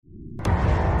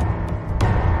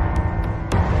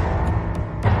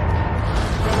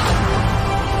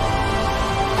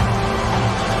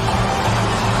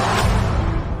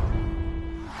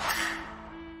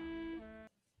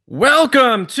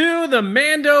Welcome to the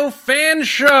Mando Fan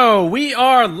Show. We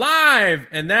are live,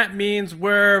 and that means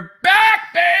we're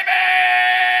back,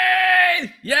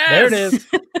 baby! Yes! There it is.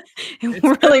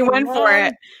 It really went for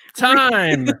it.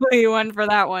 Time. Really went for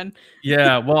that one.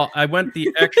 Yeah, well, I went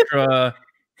the extra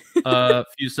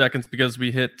few seconds because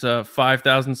we hit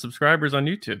 5,000 subscribers on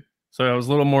YouTube. So I was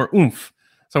a little more oomph.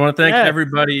 So I want to thank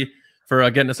everybody for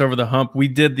getting us over the hump. We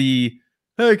did the,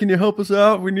 hey, can you help us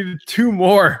out? We needed two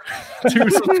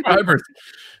subscribers.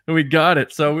 And we got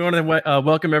it. So we want to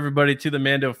welcome everybody to the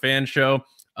Mando Fan Show.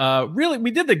 Really,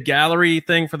 we did the gallery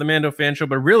thing for the Mando Fan Show,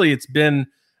 but really it's been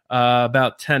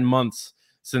about 10 months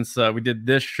since we did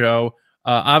this show.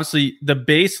 Obviously, the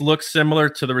base looks similar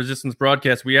to the Resistance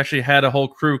broadcast. We actually had a whole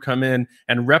crew come in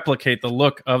and replicate the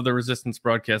look of the Resistance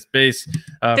broadcast base.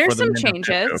 There's some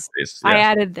changes. I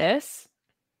added this.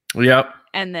 Yep.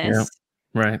 And this. Yep.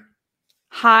 Right.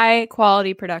 High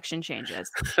quality production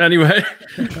changes. Anyway,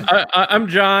 I'm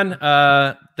John.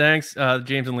 Thanks,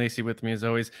 James and Lacey with me as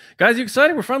always. Guys, you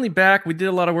excited? We're finally back. We did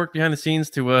a lot of work behind the scenes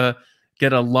to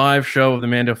get a live show of the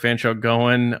Mando Fan Show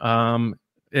going. And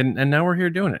now we're here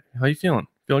doing it. How you feeling?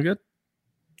 Feeling good?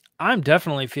 I'm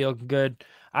definitely feeling good.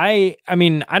 I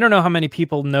mean, I don't know how many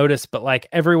people notice, but like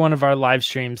every one of our live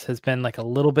streams has been like a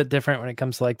little bit different when it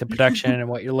comes to like the production and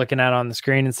what you're looking at on the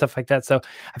screen and stuff like that. So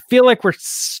I feel like we're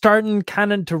starting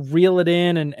kind of to reel it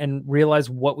in and realize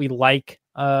what we like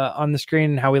on the screen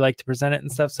and how we like to present it and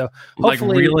stuff. So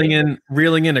hopefully like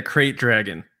reeling in a crate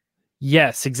dragon.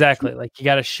 Yes, exactly. Like you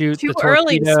got to shoot too the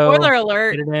early. Torpedo, Spoiler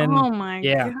alert! Oh my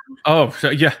god! Oh, so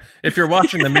yeah. If you're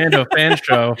watching the Mando Fan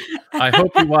Show, I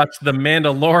hope you watch the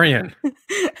Mandalorian.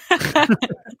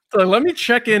 So let me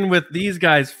check in with these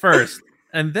guys first,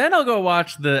 and then I'll go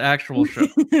watch the actual show.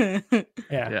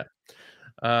 Yeah.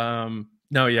 I'm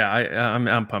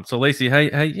pumped. So Lacey, how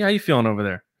you feeling over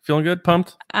there? Feeling good?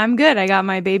 Pumped? I'm good. I got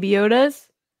my Baby Yodas.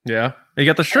 Yeah. You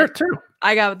got the shirt too.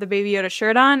 I got the Baby Yoda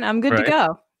shirt on. I'm good to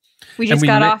go. We just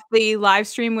got off the live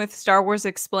stream with Star Wars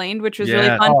Explained, which was really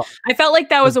fun. Oh, I felt like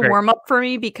that was a warm up for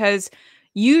me because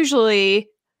usually,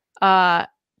 to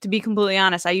be completely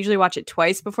honest, I usually watch it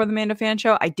twice before the Mando Fan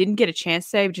Show. I didn't get a chance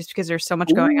today just because there's so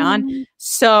much going on.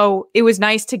 So it was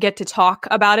nice to get to talk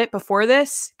about it before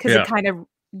this because it kind of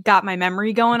got my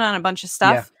memory going on a bunch of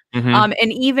stuff. Yeah. Mm-hmm.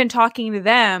 And even talking to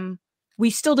them, we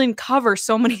still didn't cover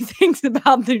so many things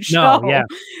about the show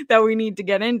that we need to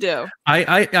get into.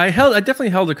 I definitely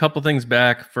held a couple things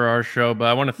back for our show, but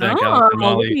I want to thank Alex and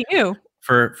Molly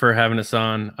for having us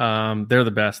on. They're the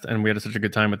best, and we had such a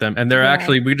good time with them. And they're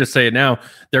actually, we just say it now,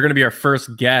 they're going to be our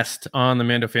first guest on the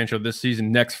Mando Fan Show this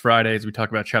season next Friday as we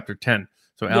talk about Chapter 10.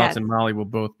 So Alex and Molly will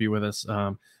both be with us.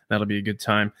 That'll be a good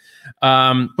time.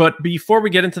 But before we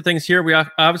get into things here, we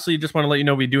obviously just want to let you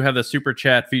know we do have the super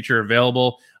chat feature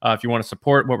available if you want to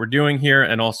support what we're doing here,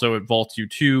 and also it vaults you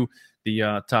to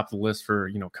the top of the list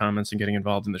for comments and getting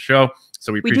involved in the show.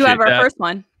 So we appreciate that. We do have our first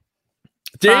one.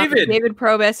 David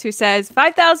Probus, who says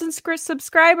 5,000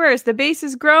 subscribers. The base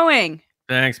is growing.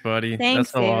 Thanks, buddy.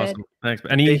 Thanks, That's so David. Awesome. Thanks.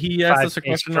 And he asked us a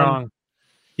question.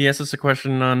 He asked us a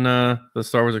question on the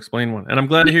Star Wars Explained one, and I'm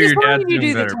glad to hear your dad's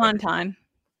doing better. The Tauntaun.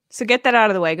 So get that out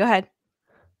of the way. Go ahead.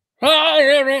 All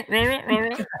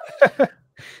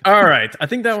right. I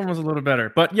think that one was a little better.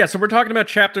 But yeah, so we're talking about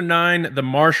Chapter 9, the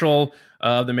Marshal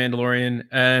of the Mandalorian.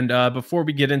 And before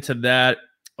we get into that,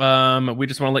 we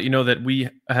just want to let you know that we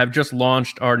have just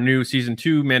launched our new Season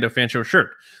 2 Mando Fan Show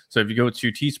shirt. So if you go to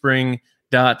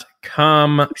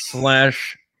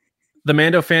teespring.com/the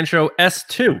Mando Fan Show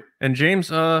S2, and James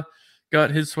got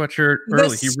his sweatshirt early.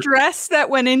 The stress that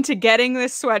went into getting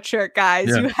this sweatshirt, guys.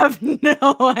 You have no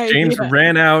idea. James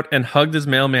ran out and hugged his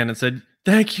mailman and said,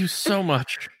 "Thank you so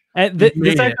much." And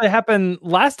this actually happened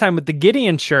last time with the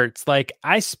Gideon shirts. Like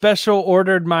I special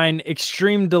ordered mine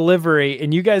extreme delivery,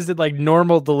 and you guys did like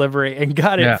normal delivery and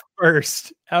got it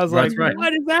first. I was like,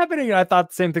 "What is happening?" And I thought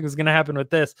the same thing was going to happen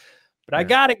with this, but I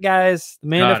got it, guys. The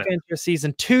Mando Fan Show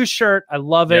Season 2 shirt. I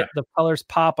love it. The colors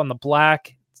pop on the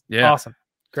black. It's awesome.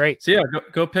 Great. So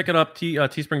go pick it up.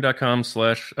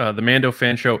 teespring.com/the Mando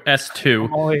Fan Show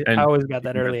S2. I always got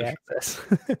that early access.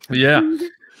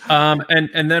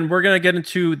 And then we're gonna get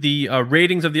into the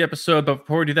ratings of the episode. But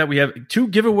before we do that, we have 2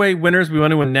 giveaway winners we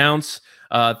want to announce.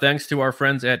 Thanks to our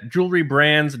friends at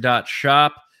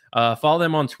jewelrybrands.shop. Follow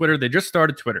them on Twitter. They just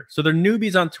started Twitter, so they're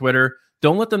newbies on Twitter.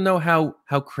 Don't let them know how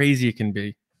crazy it can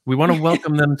be. We want to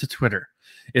welcome them to Twitter.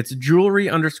 It's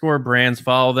jewelry_brands.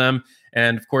 Follow them.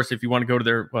 And of course, if you want to go to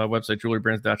their website,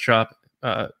 jewelrybrands.shop,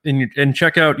 and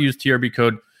check out, use TRB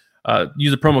code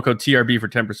use the promo code TRB for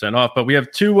 10% off. But we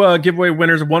have two giveaway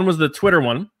winners. One was the Twitter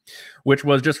one, which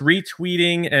was just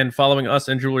retweeting and following us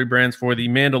and Jewelry Brands for the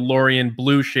Mandalorian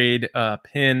blue shade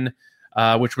pin,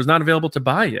 which was not available to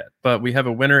buy yet. But we have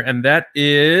a winner, and that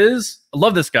is, I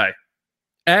love this guy,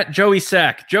 at Joey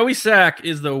Sack. Joey Sack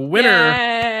is the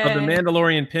winner of the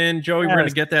Mandalorian pin. Joey, we're going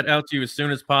to get that out to you as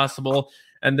soon as possible.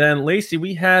 And then, Lacey,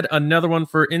 we had another one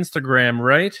for Instagram,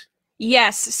 right?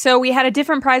 Yes. So we had a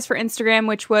different prize for Instagram,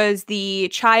 which was the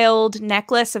child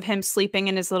necklace of him sleeping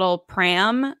in his little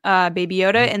pram, Baby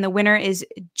Yoda. And the winner is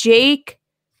Jake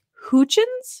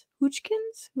Hoochins.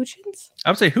 I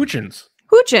would say Hoochins.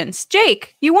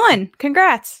 Jake, you won.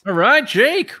 Congrats. All right,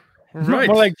 Jake. Right.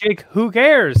 More like Jake, who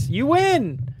cares? You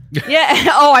win. Yeah.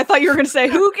 Oh, I thought you were going to say,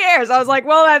 who cares? I was like,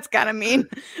 well, that's kind of mean.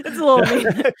 It's a little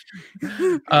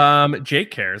mean.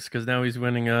 Jake cares because now he's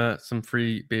winning some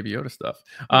free Baby Yoda stuff.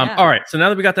 All right. So now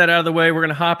that we got that out of the way, we're going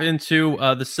to hop into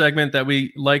the segment that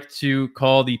we like to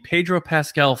call the Pedro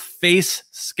Pascal Face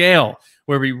Scale,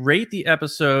 where we rate the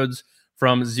episodes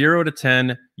from 0 to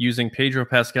 10 using Pedro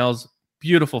Pascal's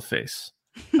beautiful face.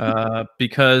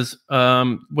 Because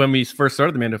when we first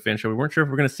started the Mando Fan Show, we weren't sure if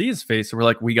we were going to see his face. So we're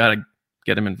like, we got to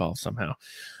get him involved somehow.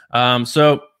 And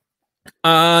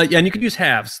you could use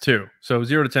halves too. So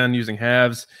 0 to 10 using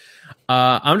halves.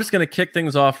 I'm just going to kick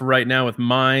things off right now with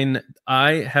mine.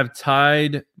 I have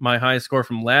tied my highest score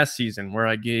from last season, where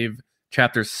I gave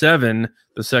Chapter 7,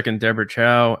 the second Deborah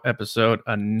Chow episode,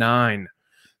 a 9.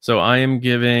 So I am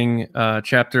giving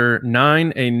Chapter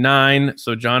 9 a 9.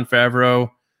 So Jon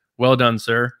Favreau, well done,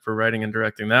 sir, for writing and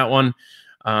directing that one.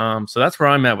 So that's where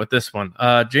I'm at with this one.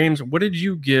 James, what did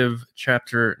you give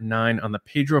Chapter 9 on the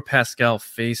Pedro Pascal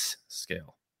Face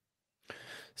Scale?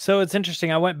 So it's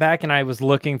interesting. I went back and I was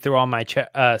looking through all my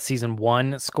season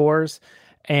 1 scores,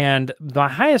 and my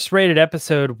highest rated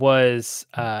episode was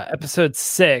episode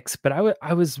 6. But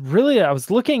I was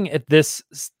looking at this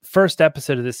first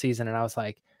episode of this season, and I was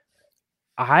like,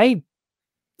 I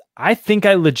think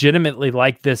I legitimately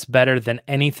like this better than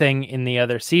anything in the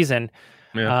other season.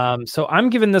 Yeah. So I'm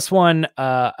giving this one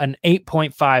an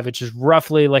 8.5, which is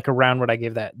roughly like around what I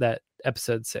gave that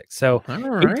episode 6. So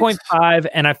 8.5,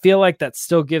 and I feel like that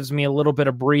still gives me a little bit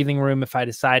of breathing room if I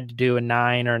decide to do a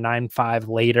 9 or 9.5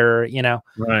 later, you know.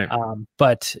 Right.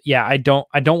 But yeah, I don't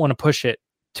want to push it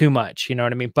too much, you know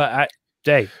what I mean? But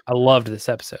I loved this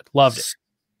episode. Loved it.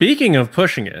 Speaking of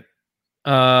pushing it,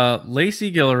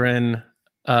 Lacey Gillerin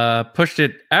pushed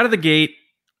it out of the gate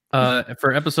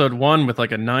for episode 1 with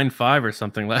like a 9.5 or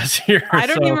something last year. I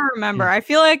don't even remember. I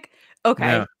feel like,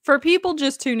 for people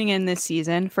just tuning in this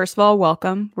season, first of all,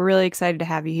 welcome. We're really excited to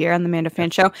have you here on the Mando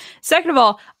Fan Show. Second of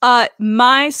all,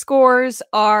 my scores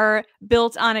are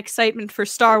built on excitement for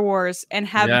Star Wars and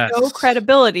have no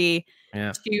credibility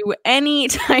to any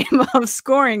type of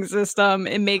scoring system.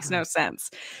 It makes no sense.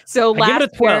 So last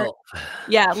year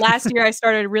I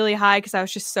started really high because I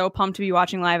was just so pumped to be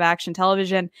watching live action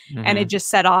television, and it just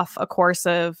set off a course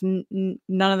of none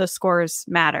of the scores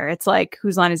matter. It's like,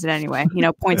 whose line is it anyway? You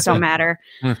know, points don't matter.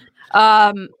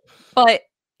 But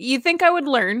you think I would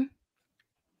learn?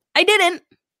 I didn't.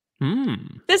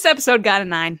 This episode got a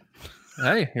 9.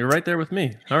 Hey, you're right there with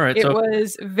me. All right. It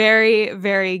was very,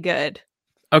 very good.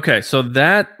 Okay, so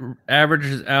that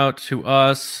averages out to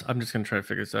us. I'm just going to try to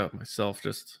figure this out myself.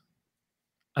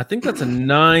 I think that's a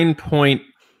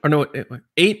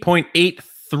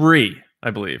 8.83,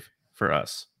 I believe, for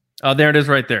us. Oh, there it is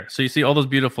right there. So you see all those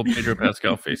beautiful Pedro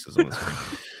Pascal faces on the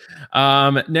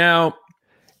screen. Now,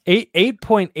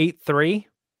 8.83.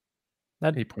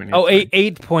 That 8.8. Oh,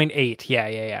 8.8.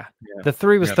 Yeah. The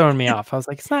 3 was throwing me off. I was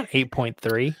like, it's not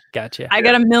 8.3. Gotcha. I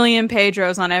got a million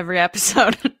Pedros on every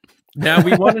episode. Now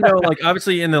we want to know, like,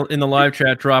 obviously in the live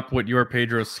chat, drop what your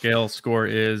Pedro scale score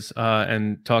is,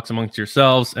 and talks amongst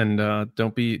yourselves, and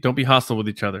don't be hostile with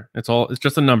each other. It's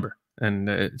just a number, and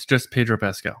it's just Pedro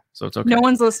Pascal, so it's okay. No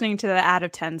one's listening to the out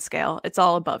of 10 scale. It's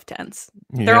all above 10s.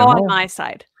 They're all on my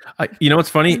side. You know what's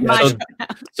funny?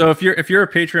 So if you're a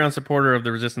Patreon supporter of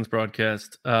the Resistance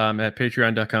Broadcast, at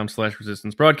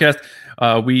patreon.com/Resistance Broadcast,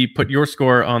 we put your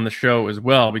score on the show as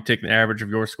well. We take the average of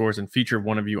your scores and feature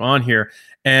one of you on here.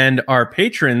 And our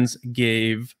patrons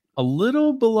gave a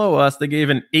little below us. They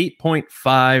gave an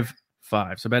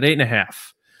 8.55, so about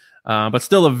 8.5. But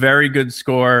still a very good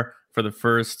score for the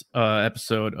first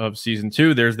episode of season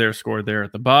 2. There's their score there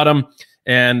at the bottom.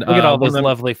 And look at all those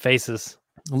lovely faces.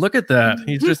 Look at that.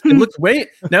 He's just, it looks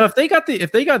now if they got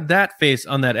that face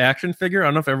on that action figure, I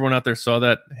don't know if everyone out there saw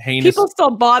that heinous. People still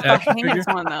bought the heinous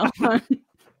one though.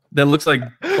 that looks like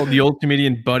the old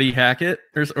comedian Buddy Hackett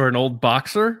or an old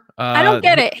boxer. I don't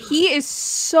get it. He is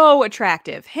so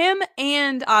attractive. Him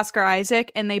and Oscar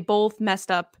Isaac, and they both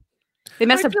messed up. They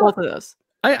messed up both of those.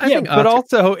 I think but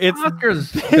also it's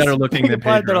Oscar's better looking than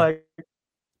Pedro.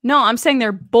 No, I'm saying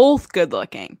they're both good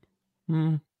looking.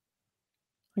 I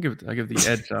give the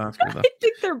edge to Oscar, though. I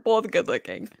think they're both good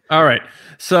looking. All right.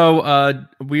 So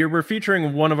we're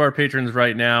featuring one of our patrons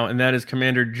right now, and that is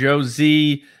Commander Joe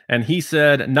Z. And he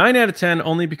said 9 out of 10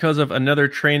 only because of another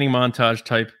training montage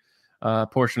type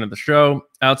portion of the show.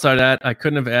 Outside of that, I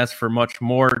couldn't have asked for much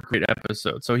more. Great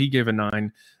episode. So he gave a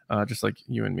 9, just like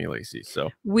you and me, Lacey. So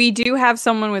we do have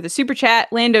someone with a super chat.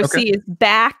 Lando C is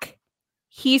back.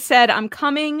 He said, I'm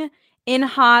coming in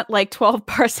hot like 12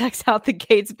 parsecs out the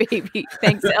gates, baby.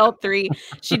 Thanks, L3.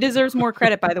 She deserves more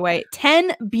credit, by the way.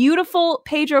 10 beautiful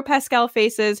Pedro Pascal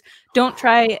faces. Don't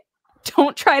try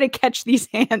to catch these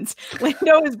hands.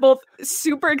 Lando is both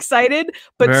super excited,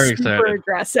 but very super excited.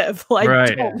 Aggressive.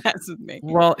 Like, don't mess with me.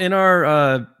 Well, in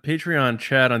our Patreon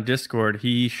chat on Discord,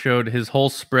 he showed his whole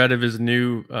spread of his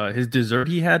new his dessert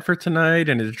he had for tonight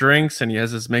and his drinks, and he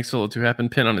has this makes a to happen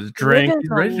pin on his drink. He's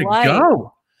ready to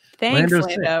go. Thanks,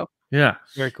 Lando. Yeah,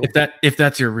 very cool. If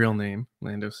that's your real name,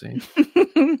 Lando C.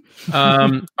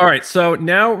 All right, so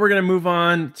now we're gonna move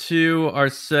on to our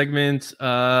segment,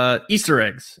 Easter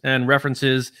eggs and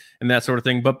references and that sort of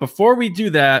thing. But before we do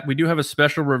that, we do have a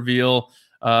special reveal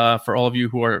for all of you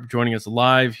who are joining us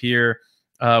live here.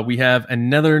 We have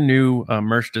another new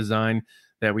merch design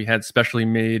that we had specially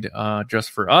made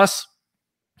just for us,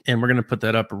 and we're gonna put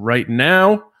that up right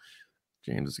now.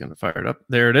 James is going to fire it up.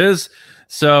 There it is.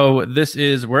 So this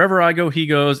is Wherever I Go, He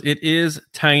Goes. It is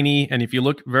tiny. And if you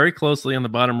look very closely on the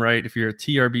bottom right, if you're a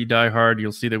TRB diehard,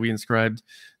 you'll see that we inscribed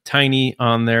tiny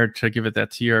on there to give it that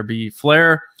TRB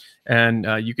flair. And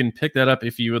you can pick that up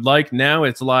if you would like. Now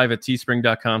it's live at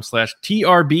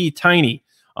teespring.com/TRB tiny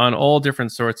on all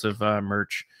different sorts of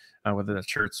merch, whether that's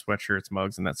shirts, sweatshirts,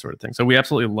 mugs, and that sort of thing. So we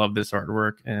absolutely love this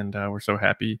artwork, and we're so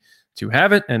happy to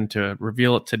have it and to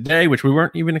reveal it today, which we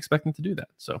weren't even expecting to do that.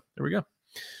 So there we go.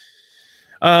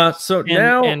 Now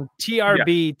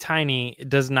TRB tiny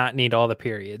does not need all the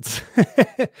periods.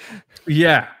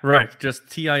 Yeah, right. Just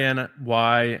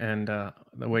TINY and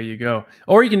the way you go.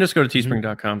 Or you can just go to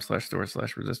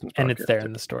teespring.com/store/resistance. And it's there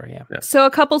in the store. Yeah. So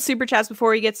a couple super chats before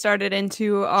we get started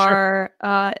into our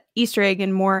Easter egg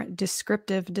and more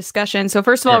descriptive discussion. So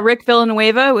first of all, Rick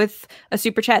Villanueva with a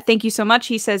super chat. Thank you so much.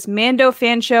 He says, Mando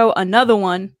Fan Show, another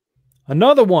one.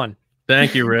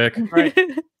 Thank you, Rick. Right.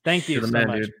 Thank you so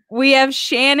much. Dude. We have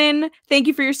Shannon. Thank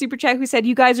you for your super chat. Who said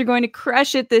you guys are going to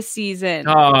crush it this season?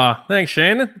 Thanks,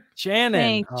 Shannon. Thanks, Shannon.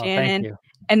 Thank you.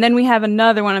 And then we have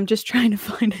another one. I'm just trying to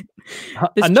find it.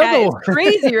 This another chat one. is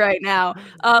crazy right now.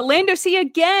 Lando C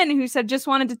again, who said, just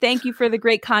wanted to thank you for the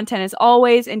great content as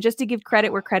always. And just to give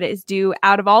credit where credit is due,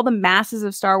 out of all the masses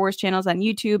of Star Wars channels on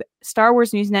YouTube, Star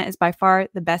Wars Newsnet is by far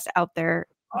the best out there.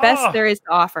 Best there is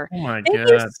to offer. Oh my Thank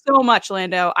you so much,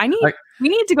 Lando. We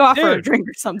need to go out for a drink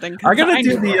or something. I'm gonna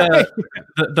do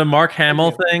the Mark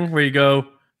Hamill thing where you go.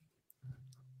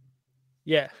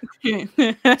 Yeah.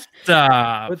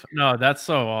 Stop. No, that's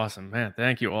so awesome, man.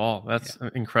 Thank you all. That's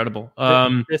incredible.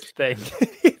 This thing.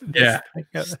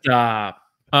 Stop.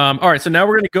 All right, so now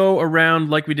we're going to go around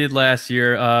like we did last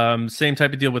year. Same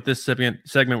type of deal with this segment.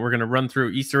 We're going to run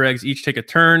through Easter eggs, each take a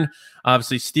turn,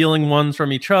 obviously stealing ones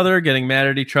from each other, getting mad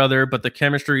at each other, but the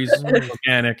chemistry is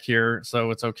organic here,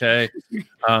 so it's okay.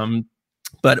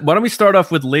 But why don't we start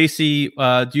off with Lacey?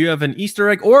 Do you have an Easter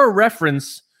egg or a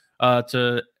reference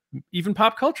to even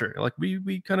pop culture? Like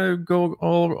we kind of go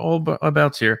all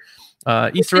abouts here.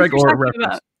 Easter egg or a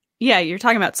reference? Yeah, you're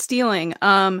talking about stealing.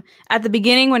 At the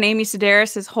beginning, when Amy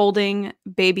Sedaris is holding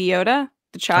Baby Yoda,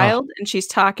 the child, and she's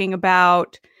talking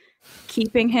about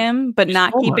keeping him, but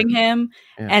not keeping him,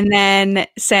 and then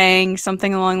saying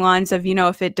something along the lines of,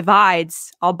 if it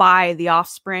divides, I'll buy the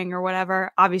offspring or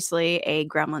whatever. Obviously, a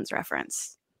Gremlins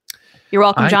reference. You're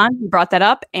welcome, John. You brought that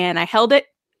up, and I held it.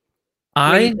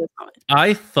 I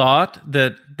thought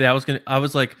that was gonna. I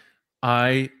was like,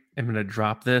 I am gonna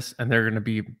drop this, and they're gonna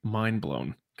be mind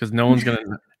blown. Because no one's gonna,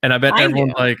 and I bet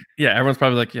everyone's like, everyone's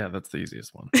probably like, that's the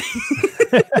easiest one.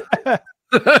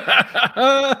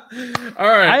 All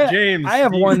right, James. I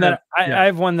have one that I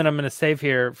have one that I'm gonna save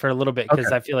here for a little bit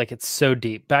because I feel like it's so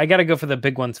deep. But I got to go for the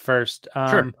big ones first.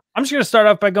 Sure. I'm just gonna start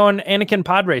off by going Anakin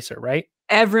Pod Racer, right?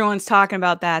 Everyone's talking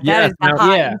about that. That is the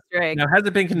hot Easter egg. Now, has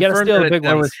it been confirmed that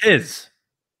it was his,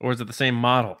 or is it the same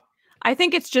model? I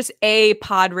think it's just a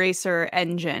pod racer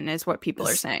engine is what people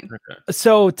are saying. Okay.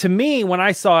 So to me, when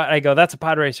I saw it, I go, that's a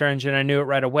pod racer engine. I knew it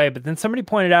right away. But then somebody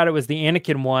pointed out it was the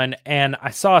Anakin one. And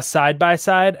I saw a side by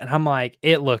side and I'm like,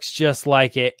 it looks just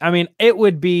like it. I mean, it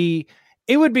would be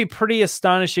pretty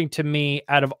astonishing to me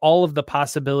out of all of the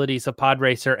possibilities of pod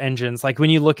racer engines. Like when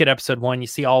you look at episode 1, you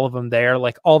see all of them there,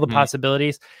 like all the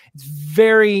possibilities. It's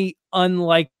very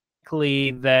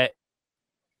unlikely that,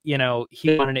 you know,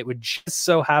 he wanted it would just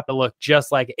so happen to look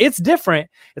just like it. It's different.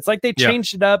 It's like they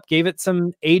changed it up, gave it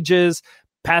some ages,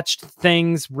 patched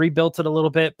things, rebuilt it a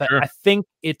little bit. But I think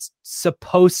it's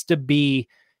supposed to be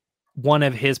one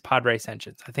of his pod race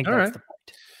engines. I think that's the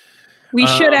point. We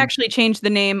should actually change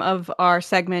the name of our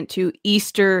segment to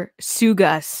Easter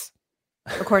Sugas,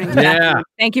 according to that.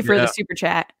 Thank you for the super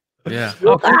chat. Yeah.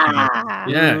 Sugas.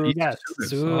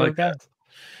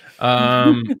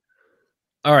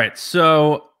 All right.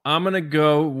 So I'm gonna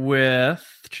go with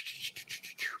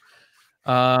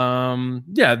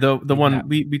the one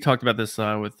we talked about this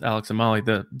with Alex and Molly,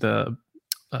 the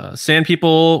sand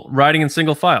people riding in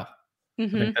single file. I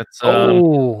think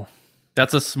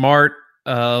that's a smart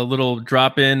little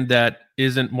drop in that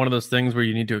isn't one of those things where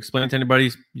you need to explain to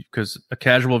anybody, because a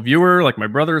casual viewer like my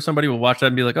brother or somebody will watch that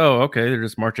and be like, oh, okay, they're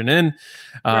just marching in.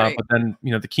 But then,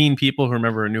 you know, the keen people who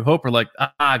remember A New Hope are like,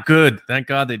 good, thank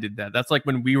God they did that. That's like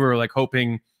when we were like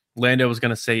hoping Lando was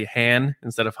going to say Han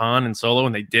instead of Han in Solo,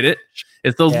 and they did it.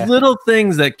 It's those little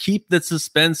things that keep the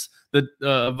suspense you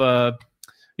know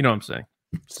what I'm saying.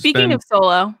 Speaking of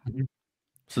Solo,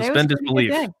 suspend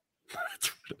disbelief.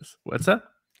 What's that?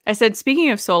 I said,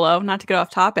 speaking of Solo, not to get off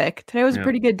topic, today was a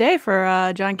pretty good day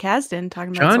for John Kasdan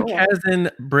talking about Solo. John Kasdan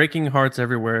breaking hearts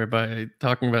everywhere by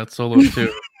talking about Solo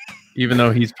too, even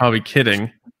though he's probably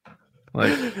kidding. Like,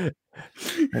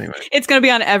 anyway, it's going to be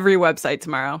on every website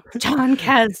tomorrow. John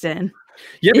Kasdan.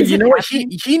 Yeah, but you know what?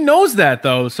 He knows that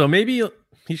though, so maybe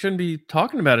he shouldn't be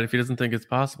talking about it if he doesn't think it's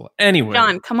possible. Anyway,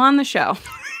 John, come on the show.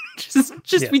 We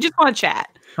just want to chat.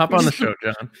 Hop on the show,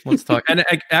 John. Let's talk. And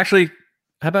actually,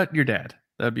 how about your dad?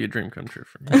 That'd be a dream come true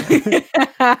for me.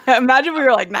 Imagine we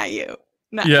were like, not you.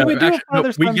 No. Yeah, we get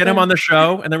him on the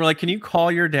show, and then we're like, can you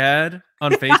call your dad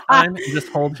on FaceTime and just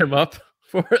hold him up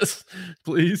for us,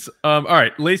 please? All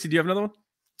right, Lacey, do you have another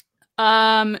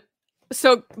one?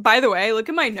 So, by the way, look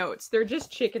at my notes. They're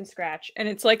just chicken scratch, and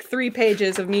it's like 3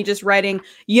 pages of me just writing,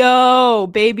 "Yo,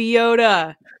 Baby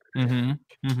Yoda," and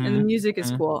the music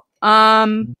is cool.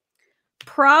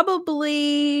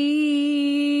 Probably.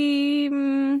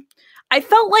 I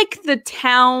felt like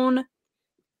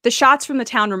the shots from the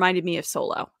town reminded me of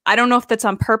Solo. I don't know if that's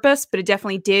on purpose, but it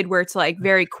definitely did, where it's like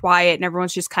very quiet and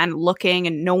everyone's just kind of looking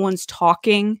and no one's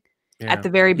talking at the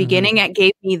very beginning. It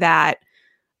gave me that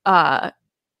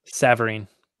Savarine.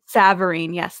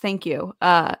 Yes, thank you.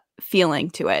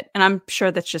 Feeling to it. And I'm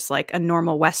sure that's just like a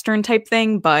normal Western type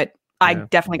thing, but I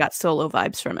definitely got Solo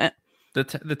vibes from it.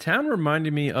 The town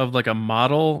reminded me of like a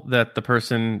model that the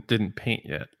person didn't paint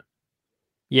yet.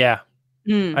 Yeah.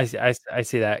 I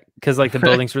see that, because like the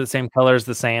buildings were the same color as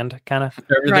the sand, kind of.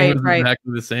 Everything was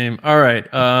exactly the same. All right,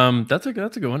 that's a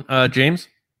good one. James.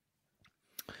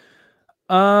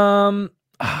 I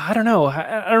don't know.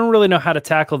 I don't really know how to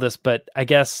tackle this, but I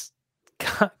guess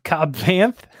Cobb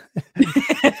Vanth.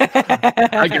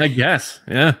 I guess,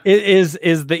 yeah. It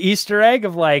is the Easter egg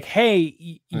of like,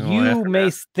 hey, you may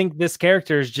think this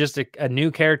character is just a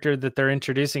new character that they're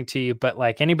introducing to you, but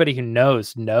like anybody who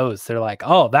knows, they're like,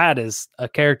 oh, that is a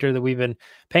character that we've been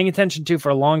paying attention to for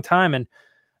a long time. And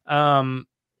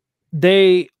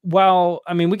we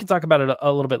can talk about it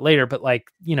a little bit later, but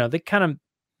like, you know, they kind of,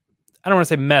 I don't want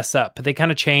to say mess up, but they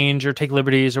kind of change or take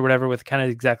liberties or whatever with kind of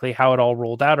exactly how it all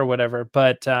rolled out or whatever.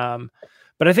 But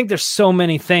I think there's so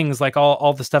many things, like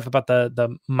all the stuff about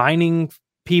the mining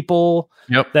people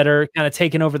that are kind of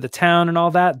taking over the town and all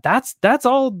that. That's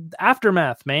all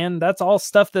aftermath, man. That's all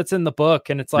stuff that's in the book.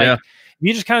 And it's like,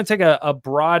 you just kind of take a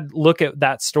broad look at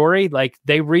that story. Like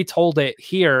they retold it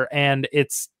here, and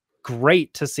it's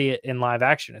great to see it in live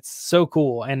action. It's so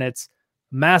cool. And it's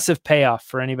massive payoff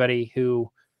for anybody who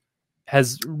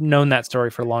has known that story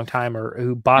for a long time, or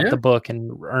who bought the book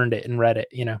and earned it and read it,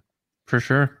 you know. For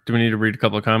sure. Do we need to read a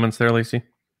couple of comments there, Lacey?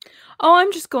 Oh,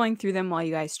 I'm just going through them while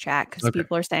you guys chat, because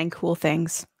people are saying cool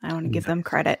things. I want to give them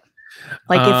credit.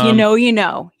 Like, if you know, you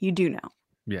do know.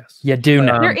 Yes. You do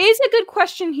know. There is a good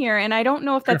question here, and I don't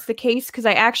know if that's the case, because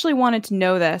I actually wanted to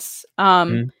know this.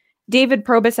 David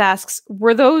Probus asks,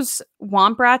 were those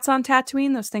womp rats on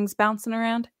Tatooine, those things bouncing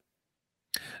around?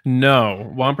 No,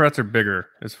 womp rats are bigger,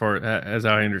 as far as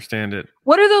I understand it.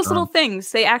 What are those little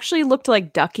things? They actually looked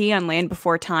like Ducky on Land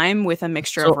Before Time with a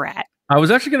mixture of rat. I was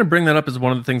actually going to bring that up as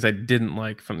one of the things I didn't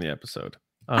like from the episode.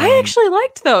 I actually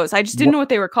liked those. I just didn't know what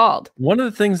they were called. One of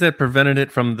the things that prevented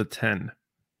it from the 10.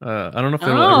 I don't know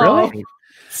if really.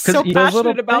 So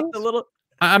passionate about the little.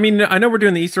 I mean, I know we're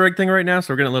doing the Easter egg thing right now,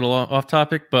 so we're getting a little off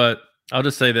topic, but I'll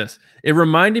just say this. It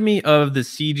reminded me of the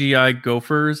CGI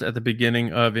gophers at the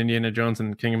beginning of Indiana Jones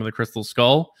and Kingdom of the Crystal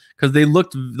Skull, because they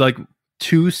looked like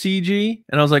too CG,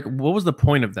 and I was like, what was the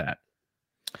point of that?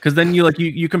 Because then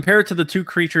you compare it to the two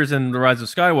creatures in The Rise of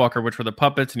Skywalker, which were the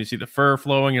puppets, and you see the fur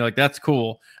flowing, you're like, that's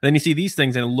cool. And then you see these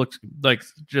things, and it looks like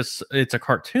it's a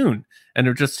cartoon, and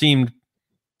it just seemed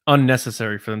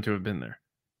unnecessary for them to have been there.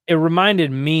 It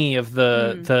reminded me of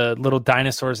the little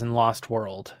dinosaurs in Lost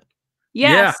World.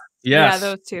 Yes. Yeah,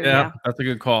 those two. Yeah, that's a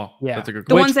good call. Yeah, that's a good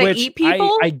call. The ones that eat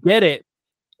people. I get it.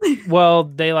 Well,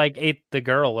 they ate the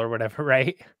girl or whatever,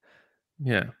 right?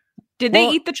 Yeah. Did they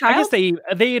eat the child? I guess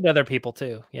they eat other people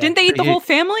too. Yeah. Didn't they eat the whole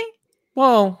family?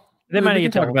 Well, they might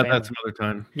eat talk about that some other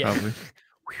time. Yeah. Probably.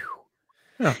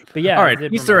 Yeah. But yeah. All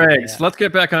right, Easter eggs. Let's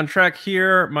get back on track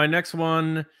here. My next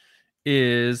one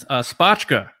is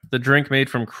Spotchka, the drink made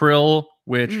from krill,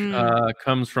 which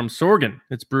comes from Sorgan.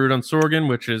 It's brewed on Sorgan,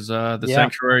 which is the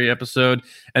Sanctuary episode.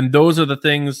 And those are the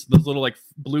things, those little like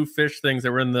blue fish things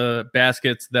that were in the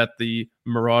baskets that the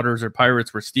marauders or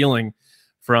pirates were stealing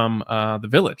from the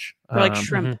village. Like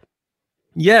shrimp.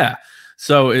 Yeah.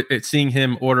 So it's seeing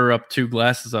him order up 2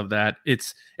 glasses of that.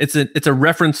 It's a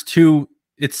reference to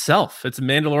itself. It's a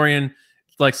Mandalorian,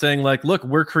 like saying like, look,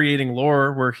 we're creating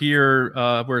lore. We're here.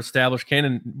 We're established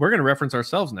canon. We're going to reference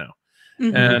ourselves now.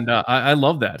 Mm-hmm. And I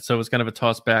love that. So it's kind of a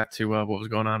toss back to what was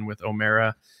going on with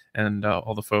Omera and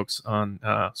all the folks on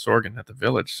Sorgan at the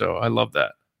village. So I love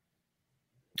that.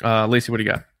 Lacey, what do you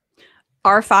got?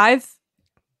 R5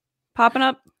 popping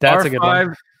up. That's R5 a good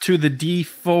one. To the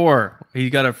D4. He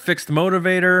got a fixed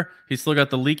motivator. He's still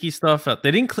got the leaky stuff.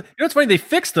 They didn't. You know what's funny? They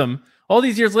fixed them all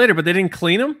these years later, but they didn't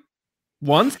clean them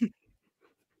once.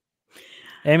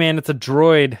 Hey man, it's a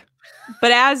droid.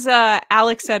 But as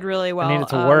Alex said really well, I need it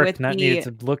to work, not need it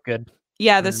to look good.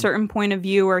 Yeah, the certain point of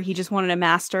view where he just wanted a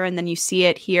master, and then you see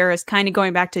it here is kind of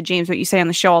going back to James, what you say on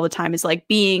the show all the time is like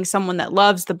being someone that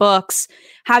loves the books,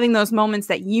 having those moments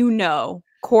that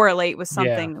correlate with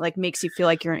something like makes you feel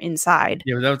like you're inside.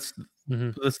 Yeah, that's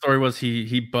the story was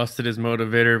he busted his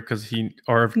motivator because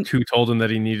R2 told him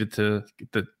that he needed to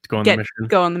go on the mission.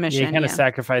 Go on the mission. Yeah, he kind of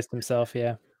sacrificed himself.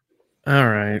 Yeah. All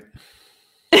right.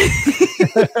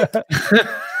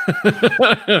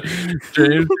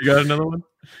 James, you got another one?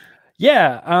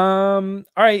 Yeah. All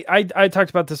right. I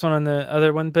talked about this one on the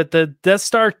other one, but the Death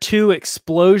Star 2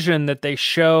 explosion that they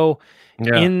show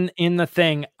in the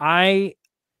thing, I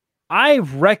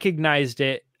recognized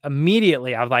it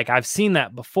immediately. I was like, I've seen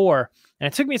that before. And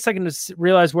it took me a second to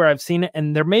realize where I've seen it.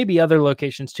 And there may be other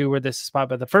locations too where this is popped.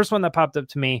 But the first one that popped up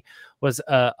to me was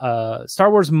a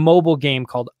Star Wars mobile game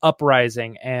called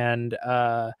Uprising. And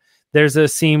there's a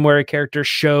scene where a character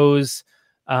shows,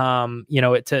 it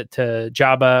to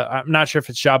Jabba. I'm not sure if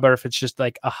it's Jabba or if it's just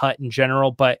like a hut in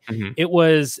general, but it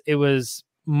was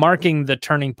marking the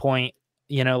turning point,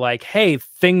 like, hey,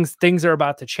 things are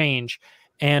about to change.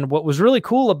 And what was really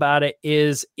cool about it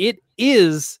is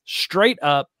straight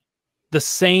up the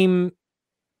same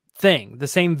thing, the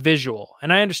same visual.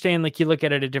 And I understand like you look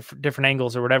at it at different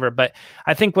angles or whatever, but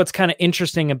I think what's kind of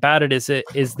interesting about it is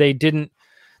they didn't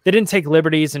take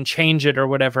liberties and change it or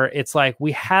whatever. It's like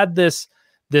we had this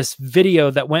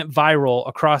video that went viral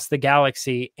across the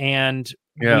galaxy, and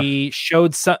it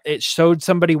showed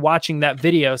somebody watching that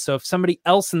video. So if somebody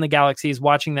else in the galaxy is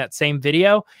watching that same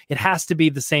video, it has to be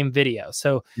the same video.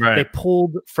 So they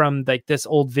pulled from like this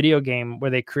old video game where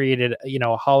they created, a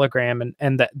hologram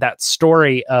and that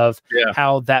story of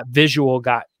how that visual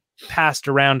got passed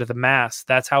around to the mass.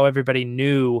 That's how everybody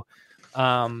knew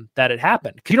that it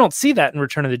happened. 'Cause you don't see that in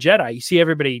Return of the Jedi. You see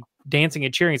everybody dancing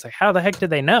and cheering. It's like, how the heck did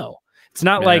they know? It's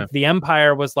not like the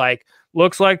Empire was like,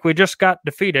 looks like we just got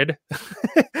defeated.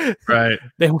 Right.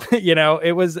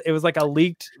 It was like a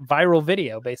leaked viral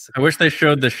video, basically. I wish they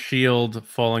showed the shield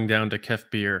falling down to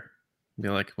Kef Bir. Be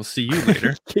like, we'll see you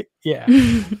later. Yeah.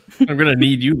 I'm going to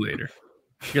need you later.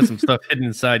 You got some stuff hidden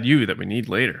inside you that we need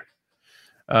later.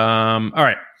 All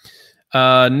right.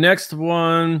 Next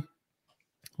one.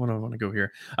 What do I want to go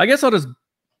here? I guess I'll just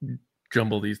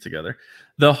jumble these together.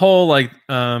 The whole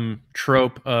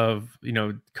trope of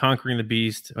conquering the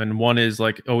beast, and one is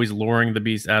like always luring the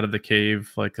beast out of the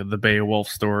cave, like the Beowulf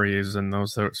stories and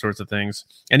those sorts of things,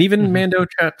 and even Mando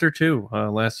Chapter 2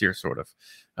 last year, sort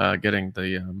of getting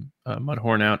the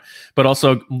Mudhorn out, but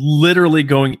also literally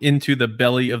going into the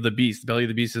belly of the beast. The belly of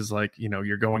the beast is like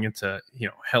you're going into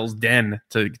Hell's Den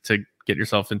to get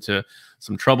yourself into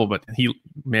some trouble. But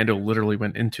Mando literally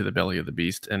went into the belly of the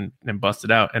beast and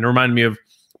busted out. And it reminded me of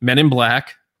Men in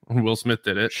Black. Will Smith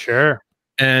did it. Sure.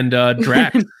 And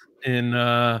Drax in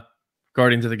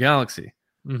Guardians of the Galaxy.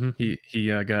 Mm-hmm.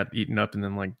 He got eaten up and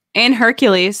then and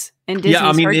Hercules and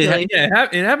Disney's Hercules.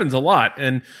 It happens a lot,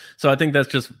 and so I think that's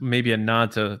just maybe a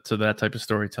nod to that type of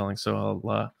storytelling. So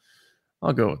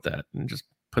I'll go with that and just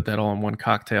put that all in one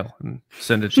cocktail and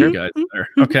send it to you guys there.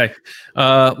 Okay,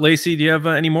 Lacey, do you have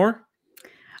any more?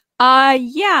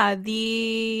 Yeah,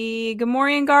 the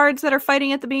Gamorrean guards that are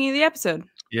fighting at the beginning of the episode.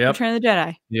 Yeah, Return of the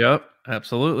Jedi. Yep,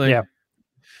 absolutely. Yeah,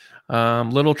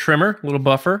 little trimmer, little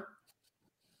buffer.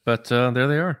 But there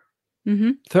they are.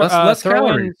 Mm-hmm. Less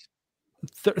calories.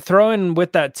 Throw in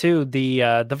with that too the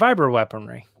vibro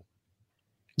weaponry.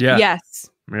 Yeah. Yes.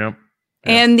 Yep.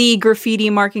 And the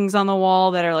graffiti markings on the wall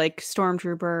that are like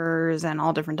stormtroopers and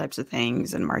all different types of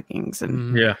things and markings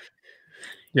and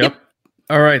Yep.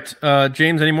 All right,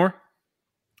 James. Any more?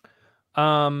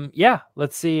 Yeah.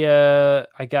 Let's see.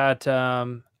 I got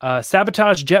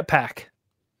sabotage jetpack.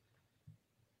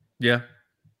 Yeah.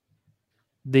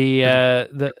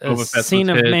 The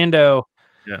scene of Mando,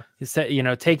 he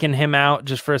said, taking him out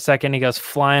just for a second. He goes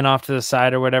flying off to the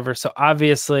side or whatever. So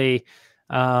obviously,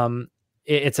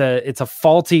 it's a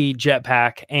faulty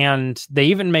jetpack, and they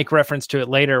even make reference to it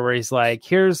later, where he's like,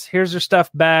 "Here's your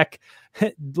stuff back.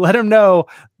 Let him know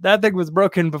that thing was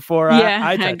broken before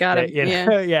I got it."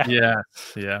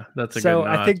 Yeah. That's a so good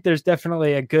nod. I think there's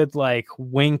definitely a good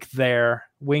wink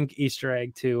Easter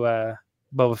egg to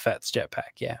Boba Fett's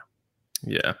jetpack. Yeah.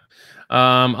 Yeah.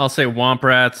 I'll say Womp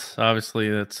Rats. Obviously,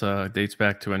 that dates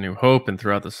back to A New Hope and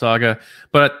throughout the saga.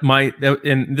 But I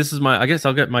guess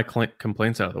I'll get my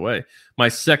complaints out of the way. My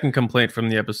second complaint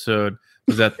from the episode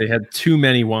was that they had too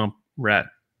many Womp Rat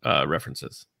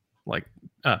references.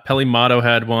 Peli Motto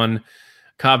had one.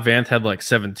 Cobb Vanth had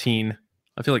 17.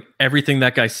 I feel like everything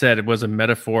that guy said, it was a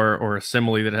metaphor or a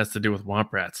simile that has to do with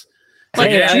Womp Rats.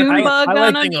 June bug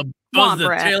on a buzz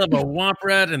the tail of a Womp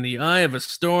Rat in the eye of a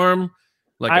storm.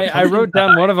 I wrote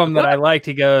down one of them that I liked.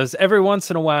 He goes, every once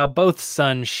in a while, both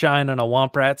suns shine on a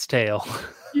Womp Rat's tail.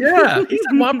 Yeah, he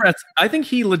said Womp Rats. I think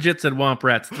he legit said Womp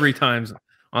Rats 3 times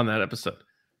on that episode.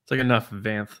 It's enough,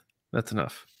 Vanth. That's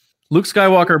enough. Luke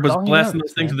Skywalker was blasting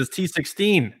those things with his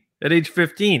T-16 at age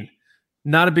 15.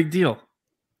 Not a big deal.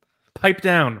 Pipe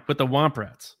down with the Womp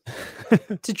Rats.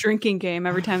 It's a drinking game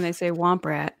every time they say Womp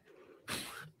Rat.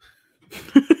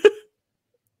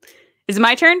 Is it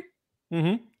my turn?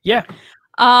 Mm-hmm. Yeah.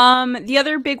 The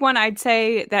other big one I'd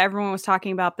say that everyone was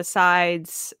talking about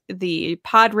besides the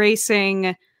pod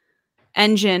racing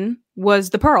engine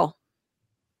was the Pearl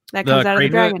that comes out of the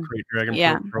dragon.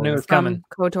 Yeah, I knew it was coming.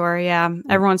 KOTOR, yeah.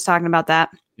 Everyone's talking about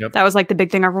that. Yep. That was the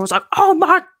big thing. Everyone was like, "Oh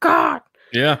my god!"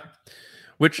 Yeah,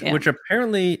 which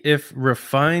apparently, if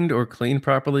refined or cleaned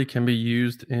properly, can be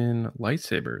used in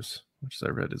lightsabers, which I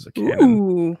read is a canon.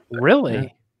 Ooh,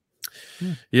 really?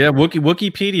 Yeah,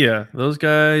 Wikipedia. Those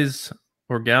guys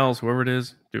or gals, whoever it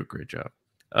is, do a great job.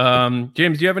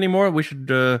 James, do you have any more? We should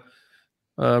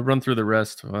run through the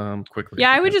rest quickly.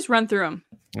 Yeah, I would just run through them.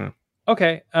 Yeah.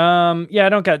 Okay. I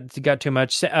don't got too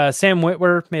much. Sam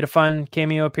Witwer made a fun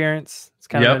cameo appearance. It's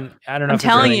kind of I don't know if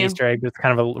it's really an Easter egg, but it's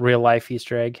kind of a real life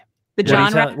Easter egg. The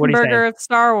John Ratzenberger of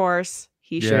Star Wars.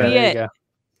 He should be it.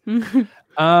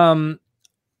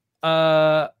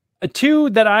 Two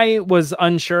that I was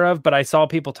unsure of, but I saw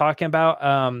people talking about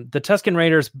the Tusken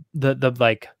Raiders, the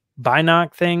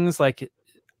binoc things.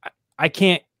 I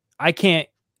can't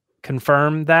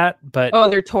confirm that, but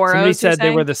they're Toros. Somebody said they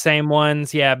were the same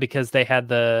ones, because they had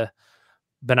the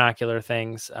binocular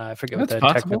things. I forget what the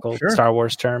technical Star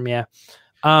Wars term. Yeah.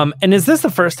 And is this the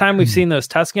first time we've seen those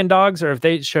Tusken dogs, or have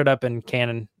they showed up in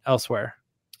canon elsewhere?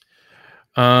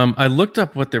 I looked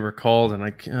up what they were called, and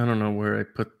I don't know where I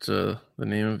put the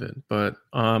name of it, but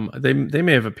they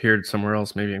may have appeared somewhere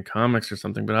else, maybe in comics or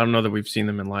something. But I don't know that we've seen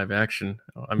them in live action.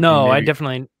 I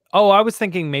definitely. Oh, I was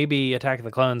thinking maybe Attack of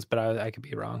the Clones, but I could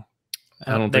be wrong.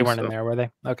 I don't. They weren't in there, were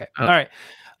they? Okay. All right.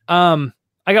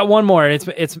 I got one more.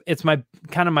 It's my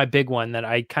kind of my big one that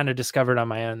I kind of discovered on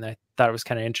my own. That I thought it was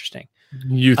kind of interesting.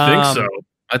 You think so?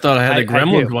 I thought I had the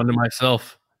Gremlins one to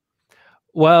myself.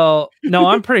 Well, no,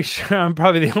 I'm pretty sure I'm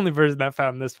probably the only person that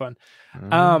found this one.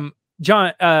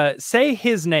 John, say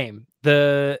his name.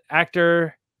 The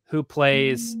actor who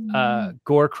plays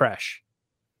Gore Kresh.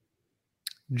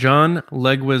 John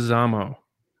Leguizamo.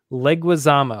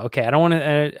 Leguizamo. Okay, I don't want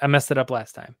to. I messed it up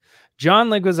last time. John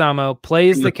Leguizamo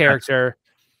plays the character.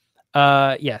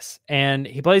 Yes, and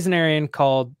he plays an alien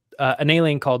called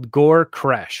Gore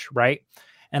Kresh, right?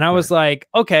 And I was like,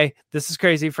 okay, this is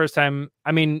crazy. First time.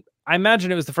 I mean, I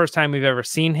imagine it was the first time we've ever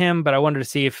seen him, but I wanted to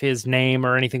see if his name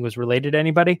or anything was related to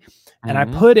anybody. And I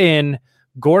put in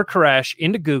Gor Koresh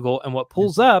into Google, and what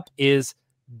pulls up is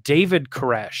David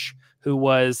Koresh, who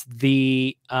was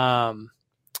the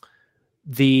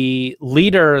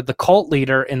leader, the cult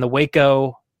leader in the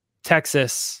Waco,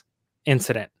 Texas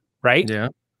incident, right? Yeah.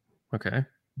 Okay.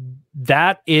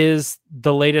 That is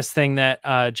the latest thing that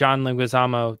John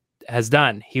Leguizamo has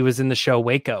done. He was in the show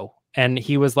Waco, and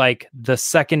he was like the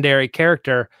secondary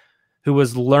character who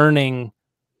was learning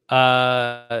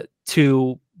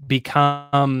to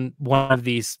become one of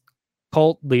these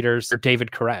cult leaders, or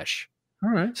David Koresh. All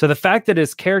right. So the fact that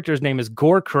his character's name is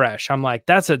Gor Koresh, I'm like,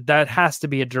 that has to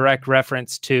be a direct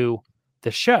reference to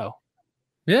the show.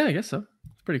 Yeah, I guess so.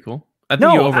 It's pretty cool. I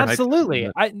think you overhyped absolutely.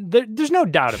 There's no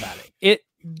doubt about it.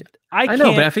 I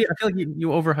know, but I feel like you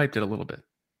overhyped it a little bit.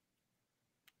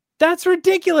 That's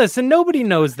ridiculous, and nobody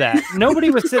knows that. Nobody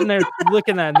was sitting there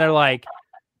looking at it, and they're like,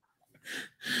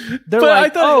 it's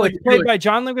played by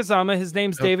John Leguizamo. His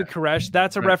name's David Koresh.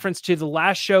 That's a reference to the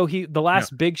last show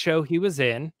big show he was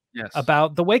in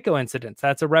about the Waco incidents.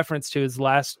 That's a reference to his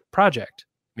last project.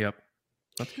 Yep.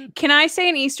 That's good. Can I say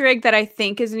an Easter egg that I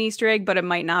think is an Easter egg, but it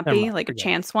might not be, like a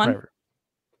chance one?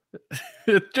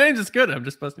 James is good. I'm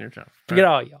just busting your chops. Forget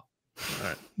all y'all. All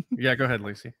right. Yeah, go ahead,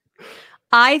 Lucy.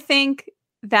 I think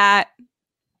that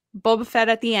Boba Fett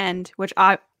at the end, which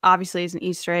obviously is an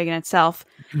Easter egg in itself,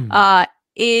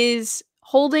 is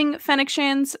holding Fennec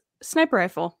Shan's sniper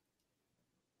rifle.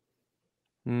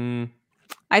 I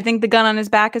think the gun on his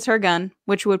back is her gun,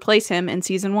 which would place him in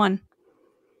season 1.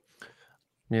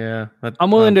 Yeah.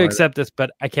 I'm willing to accept this,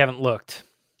 but I haven't looked.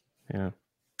 Yeah.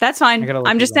 That's fine.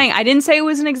 I'm just saying, I didn't say it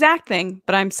was an exact thing,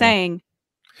 but I'm saying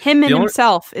him and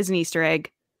himself is an Easter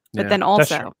egg. But then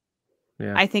also,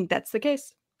 I think that's the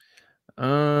case.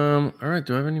 All right.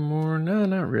 Do I have any more? No,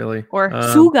 not really. Or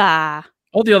Suga.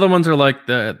 All the other ones are like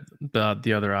the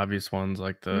other obvious ones,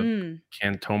 like the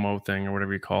Cantomo thing or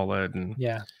whatever you call it. And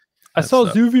I saw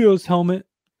Zuvio's helmet.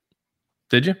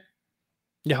 Did you?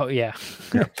 Oh, yeah.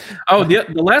 Oh, the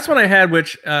last one I had,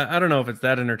 which I don't know if it's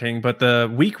that entertaining, but the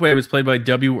Weequay was played by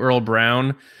W. Earl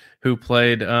Brown, who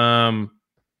played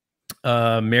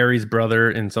Mary's brother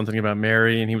in Something About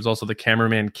Mary, and he was also the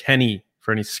cameraman Kenny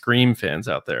for any Scream fans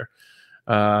out there.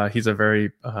 He's a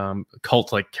very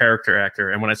cult-like character actor,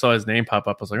 and when I saw his name pop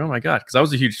up, I was like, oh my god, because I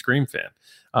was a huge Scream fan.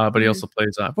 But he also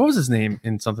plays what was his name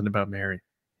in Something About Mary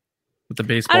with the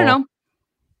baseball? I don't know.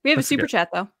 We have a super chat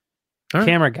though. Right.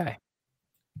 Camera guy.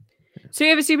 So we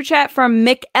have a super chat from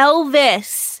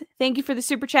McElvis. Thank you for the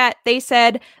super chat. They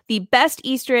said the best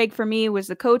Easter egg for me was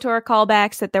the KOTOR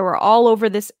callbacks that they were all over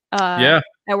this. That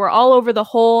were all over the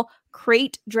whole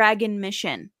Crate Dragon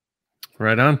mission.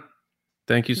 Right on.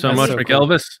 Thank you so much,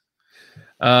 McElvis.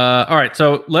 Cool. All right,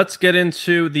 so let's get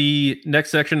into the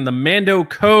next section, the Mando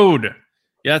Code.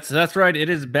 Yes, that's right. It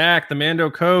is back. The Mando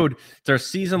Code. It's our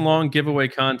season-long giveaway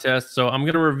contest. So I'm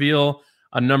going to reveal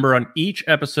a number on each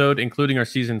episode, including our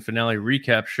season finale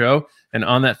recap show. And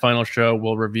on that final show,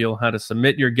 we'll reveal how to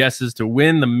submit your guesses to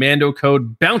win the Mando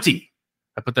Code bounty.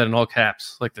 I put that in all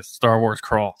caps, like the Star Wars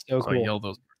crawl. So cool. I yell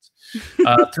those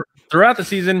words. Throughout the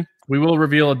season, we will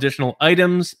reveal additional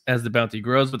items as the bounty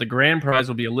grows, but the grand prize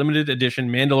will be a limited edition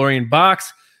Mandalorian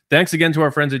box. Thanks again to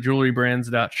our friends at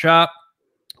jewelrybrands.shop,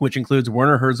 which includes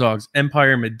Werner Herzog's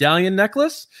Empire Medallion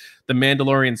necklace, the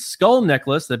Mandalorian skull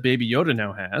necklace that Baby Yoda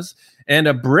now has, and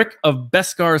a brick of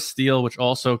Beskar steel, which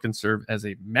also can serve as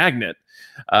a magnet.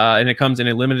 And it comes in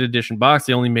a limited edition box.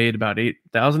 They only made about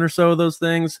 8,000 or so of those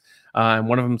things. And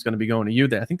one of them is going to be going to you.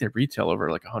 I think they retail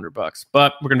over like $100.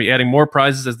 But we're going to be adding more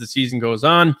prizes as the season goes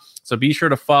on. So be sure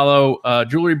to follow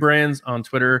Jewelry Brands on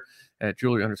Twitter at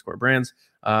jewelry_brands.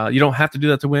 You don't have to do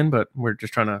that to win, but we're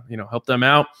just trying to help them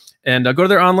out. And go to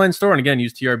their online store. And again,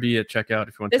 use TRB at checkout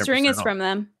if you want. This ring is from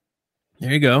them.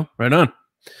 There you go. Right on.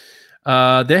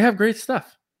 They have great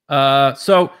stuff.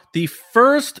 So the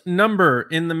first number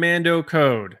in the Mando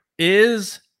Code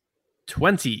is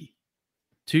 2020.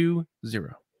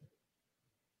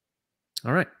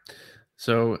 All right.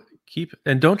 So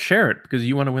don't share it because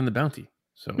you want to win the bounty.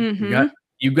 So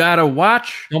you got to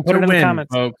watch to win,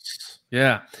 folks.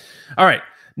 Yeah. All right.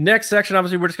 Next section.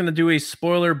 Obviously, we're just going to do a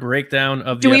spoiler breakdown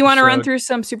of. Do we want to run through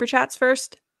some super chats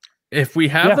first? If we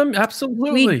have them,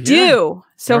 absolutely. We do.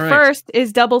 So first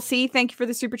is Double C. Thank you for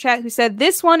the super chat. Who said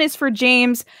this one is for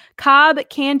James Cobb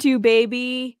Cantu,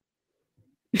 baby.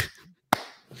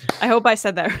 I hope I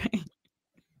said that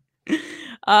right.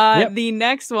 The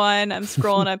next one, I'm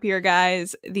scrolling up here,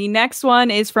 guys. The next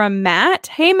one is from Matt.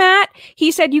 Hey, Matt.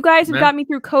 He said, you guys have got me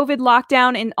through COVID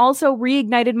lockdown and also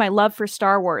reignited my love for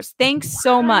Star Wars. Thanks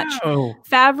so much.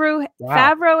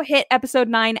 Favreau hit episode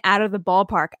 9 out of the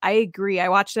ballpark. I agree. I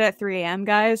watched it at 3 a.m.,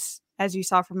 guys. As you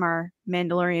saw from our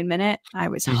Mandalorian Minute, I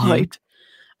was hyped.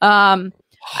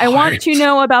 I want to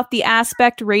know about the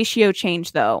aspect ratio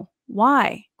change, though.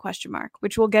 Why? ?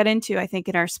 Which we'll get into, I think,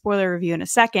 in our spoiler review in a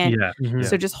second.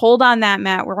 So just hold on that,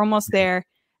 Matt. We're almost there.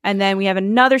 And then we have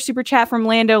another super chat from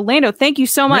Lando. Lando, thank you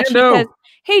so much. He says,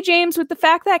 hey, James, with the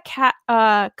fact that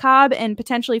Cobb and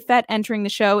potentially Fett entering the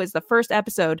show is the first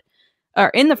episode, or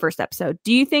in the first episode,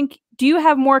 do you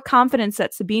have more confidence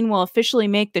that Sabine will officially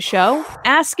make the show?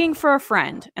 Asking for a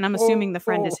friend. And I'm assuming the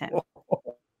friend is him.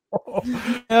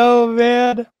 Oh,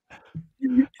 man.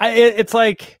 It's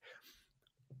like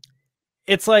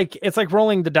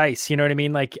rolling the dice. You know what I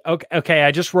mean? Like, okay,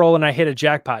 I just roll and I hit a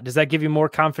jackpot. Does that give you more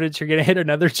confidence you're going to hit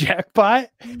another jackpot?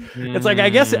 It's like, I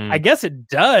guess it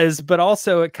does, but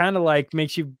also it kind of like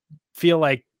makes you feel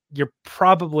like you're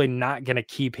probably not going to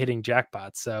keep hitting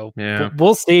jackpots. So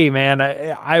we'll see, man.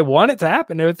 I want it to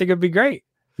happen. I think it'd be great.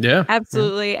 Yeah,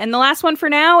 absolutely. And the last one for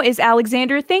now is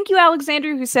Alexander. Thank you,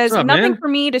 Alexander, who says nothing for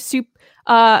me to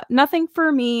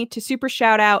super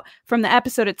shout out from the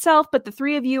episode itself, but the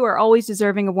three of you are always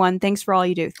deserving of one. Thanks for all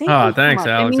you do. Thanks,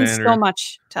 Alexander. It means so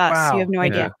much to us. Wow. You have no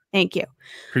idea. Thank you.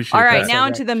 Appreciate all right, that. now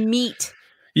into the meat.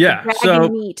 Yeah, the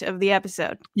meat of the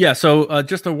episode. Yeah, so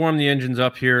just to warm the engines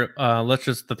up here, let's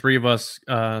just the three of us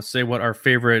say what our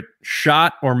favorite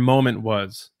shot or moment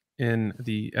was in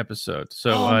the episode.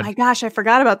 So, oh my gosh, I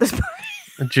forgot about this part.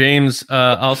 James,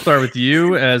 I'll start with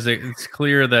you, as it's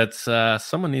clear that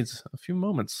someone needs a few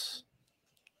moments.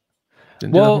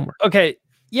 Well, okay.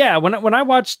 Yeah, when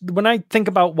I think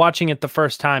about watching it the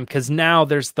first time, because now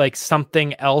there's like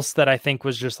something else that I think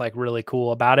was just like really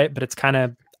cool about it, but it's kind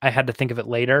of, I had to think of it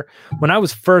later. When I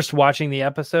was first watching the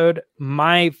episode,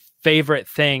 my favorite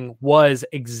thing was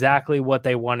exactly what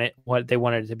they wanted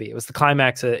it to be. It was the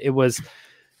climax. It was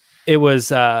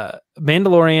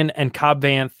Mandalorian and Cobb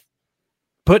Vanth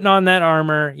putting on that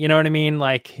armor, you know what I mean?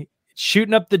 Like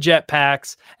shooting up the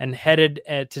jetpacks and headed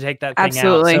to take that thing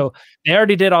out. So they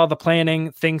already did all the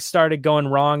planning. Things started going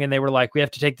wrong, and they were like, we have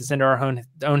to take this into our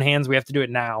own hands. We have to do it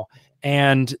now.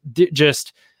 And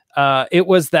it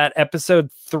was that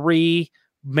episode 3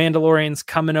 Mandalorians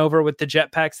coming over with the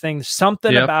jetpacks thing. There's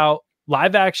something about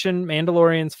live action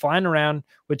Mandalorians flying around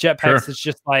with jetpacks. It's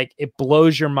just like, it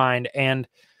blows your mind. And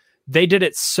they did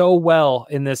it so well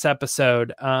in this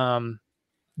episode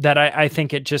that I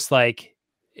think it just like,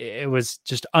 it was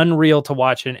just unreal to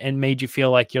watch and made you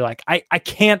feel like you're like, I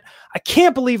can't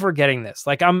believe we're getting this.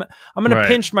 Like I'm going to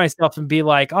pinch myself and be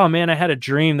like, oh man, I had a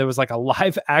dream. There was like a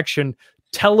live action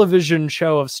television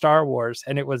show of Star Wars,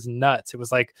 and it was nuts. It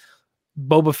was like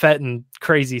Boba Fett and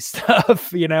crazy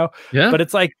stuff, you know? Yeah. But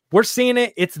it's like, we're seeing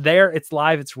it. It's there. It's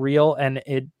live. It's real. And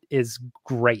it is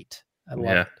great. I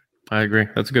love it. I agree.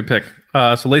 That's a good pick.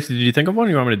 So Lacey, did you think of one, or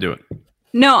you want me to do it?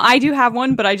 No, I do have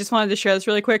one, but I just wanted to share this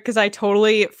really quick because I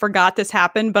totally forgot this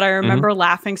happened, but I remember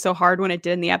laughing so hard when it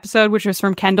did in the episode, which was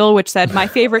from Kendall, which said, my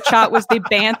favorite shot was the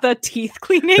Bantha teeth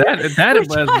cleaning. That was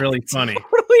really funny. I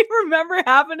totally remember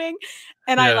happening,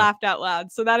 and I laughed out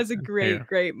loud. So that is a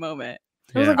great moment.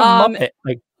 It was like a Muppet.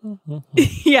 Like,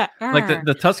 like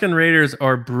the Tusken Raiders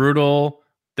are brutal.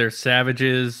 They're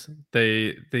savages.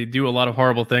 They do a lot of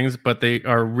horrible things, but they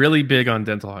are really big on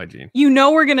dental hygiene. You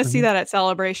know, we're going to see that at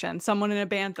Celebration. Someone in a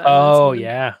Bantha. Oh,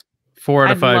 yeah. 4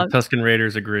 out of 5 Tusken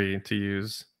Raiders agree to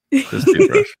use this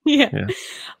toothbrush.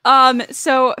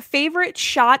 So favorite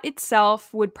shot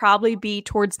itself would probably be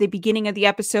towards the beginning of the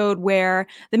episode where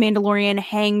the Mandalorian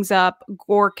hangs up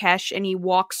Gorkesh and he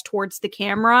walks towards the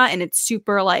camera, and it's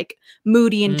super like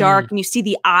moody and dark, and you see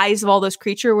the eyes of all those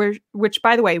creatures, which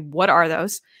by the way, what are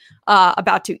those?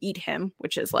 About to eat him,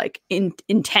 which is like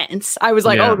intense. I was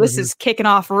like, oh, this is kicking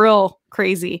off real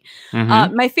crazy.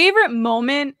 My favorite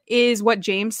moment is what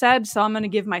James said. So I'm going to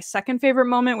give my second favorite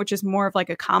moment, which is more of like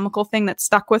a comical thing that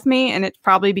stuck with me. And it's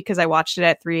probably because I watched it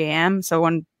at 3 a.m.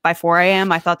 So by 4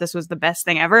 a.m., I thought this was the best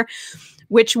thing ever,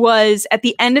 which was at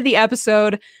the end of the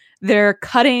episode, they're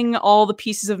cutting all the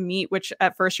pieces of meat, which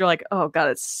at first you're like, oh God,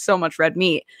 it's so much red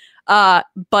meat.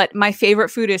 But my favorite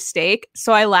food is steak.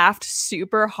 So I laughed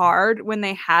super hard when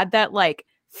they had that like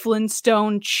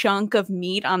Flintstone chunk of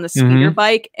meat on the speeder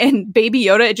bike, and Baby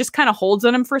Yoda, it just kind of holds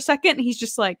on him for a second. And he's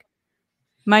just like,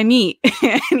 my meat.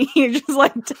 And he just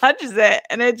like touches it.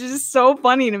 And it's just so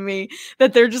funny to me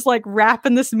that they're just like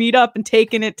wrapping this meat up and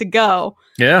taking it to go.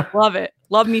 Yeah. Love it.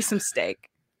 Love me some steak.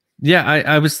 Yeah,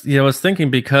 I was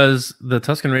thinking, because the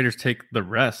Tusken Raiders take the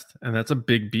rest, and that's a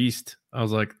big beast. I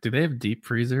was like, do they have deep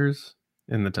freezers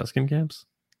in the Tusken camps?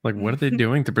 Like, what are they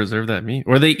doing to preserve that meat?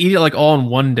 Or they eat it like all in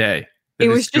one day? It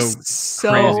was just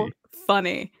so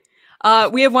funny.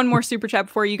 We have one more super chat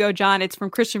before you go, John. It's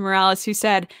from Christian Morales, who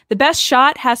said, the best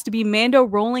shot has to be Mando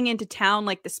rolling into town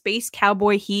like the space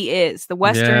cowboy he is. The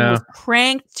Western was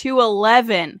cranked to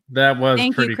 11. That was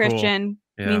Thank pretty you, Christian. Cool.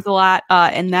 Yeah. Means a lot.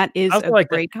 And that is a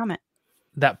great comment.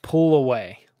 That pull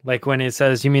away. Like when it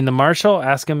says, you mean the Marshal?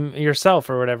 Ask him yourself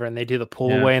or whatever. And they do the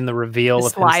pull away and the reveal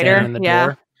of him standing in the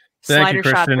door. Thank you,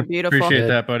 Christian. Beautiful. Appreciate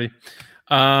that, buddy.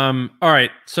 All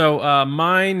right. So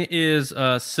mine is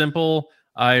simple.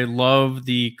 I love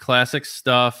the classic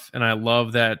stuff, and I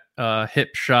love that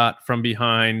hip shot from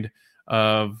behind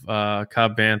of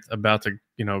Cobb Vanth about to,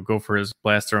 go for his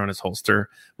blaster on his holster.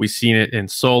 We've seen it in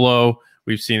Solo.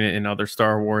 We've seen it in other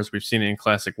Star Wars. We've seen it in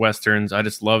classic Westerns. I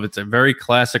just love it. It's a very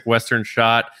classic Western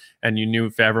shot, and you knew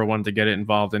Favreau wanted to get it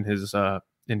involved in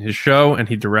his show, and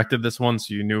he directed this one,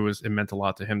 so you knew it meant a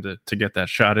lot to him to get that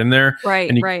shot in there.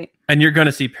 Right, right. And you're going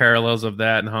to see parallels of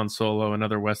that in Han Solo and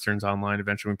other Westerns online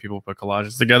eventually when people put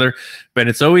collages together. But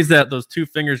it's always those two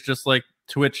fingers just like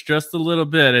twitch just a little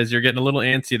bit as you're getting a little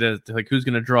antsy to like who's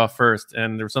going to draw first.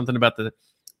 And there was something about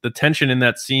the tension in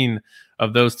that scene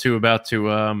of those two about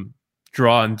to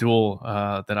draw and duel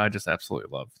that I just absolutely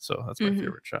love. So that's my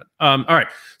favorite shot. All right,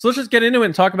 so let's just get into it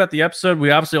and talk about the episode.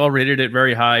 We obviously all rated it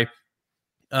very high.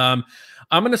 I'm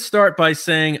going to start by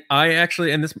saying I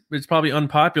actually, and this is probably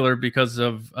unpopular because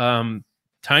of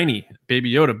Tiny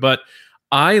Baby Yoda, but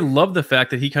I love the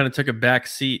fact that he kind of took a back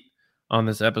seat on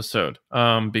this episode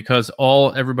because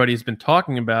all everybody's been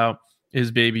talking about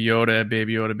is Baby Yoda,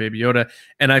 Baby Yoda, Baby Yoda.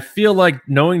 And I feel like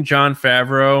knowing Jon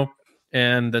Favreau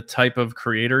and the type of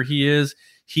creator he is,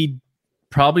 he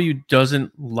probably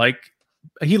doesn't like,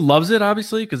 he loves it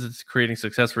obviously because it's creating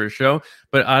success for his show,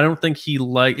 but I don't think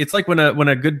it's like when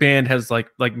a good band has like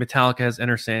Metallica has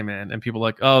Enter Sandman and people are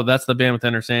like, oh, that's the band with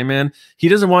Enter Sandman. He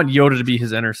doesn't want Yoda to be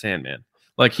his Enter Sandman.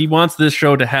 Like he wants this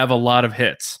show to have a lot of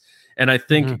hits. And I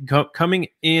think coming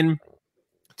in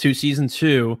to season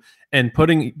 2 and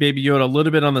putting Baby Yoda a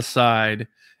little bit on the side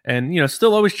and,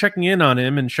 still always checking in on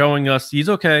him and showing us he's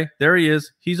okay. There he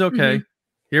is. He's okay.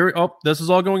 Here. Oh, this is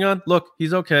all going on. Look,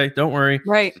 he's okay. Don't worry.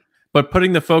 Right. But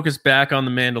putting the focus back on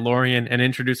the Mandalorian and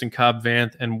introducing Cobb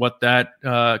Vanth and what that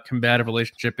combative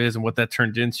relationship is and what that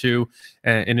turned into,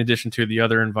 in addition to the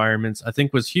other environments, I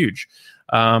think was huge.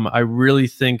 I really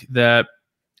think that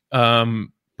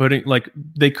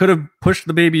they could have pushed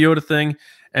the Baby Yoda thing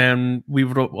and we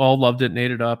would have all loved it and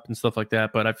ate it up and stuff like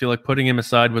that. But I feel like putting him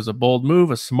aside was a bold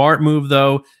move, a smart move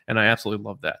though. And I absolutely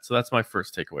love that. So that's my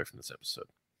first takeaway from this episode.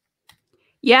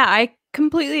 Yeah, I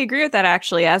completely agree with that,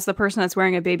 actually. As the person that's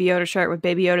wearing a Baby Yoda shirt with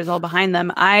Baby Yodas all behind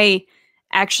them, I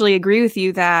actually agree with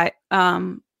you that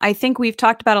I think we've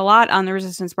talked about a lot on the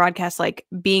Resistance broadcast, like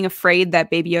being afraid that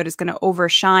Baby Yoda is going to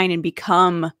overshine and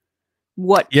become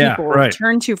what people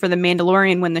turn to for The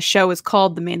Mandalorian when the show is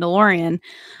called The Mandalorian.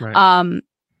 Right.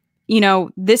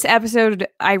 This episode,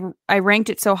 I ranked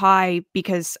it so high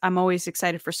because I'm always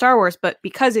excited for Star Wars, but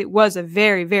because it was a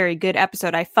very, very good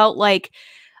episode, I felt like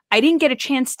I didn't get a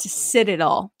chance to sit it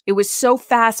all. It was so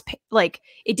fast, like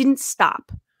it didn't stop.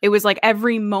 It was like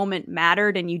every moment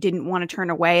mattered and you didn't want to turn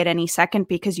away at any second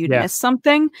because you'd miss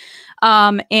something.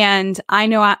 And I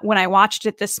know when I watched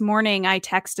it this morning, I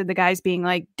texted the guys being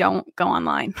like, don't go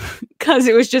online because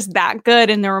it was just that good.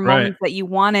 And there were moments that you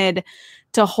wanted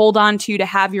to hold on to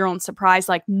have your own surprise,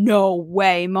 like no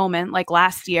way moment like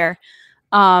last year.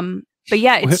 But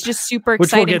yeah, it's just super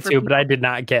exciting. Which we'll get to, but I did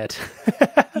not get.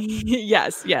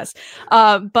 Yes.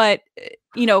 But,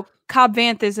 Cobb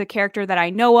Vanth is a character that I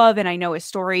know of and I know his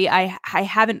story. I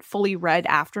haven't fully read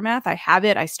Aftermath. I have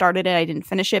it. I started it. I didn't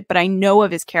finish it, but I know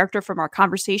of his character from our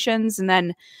conversations and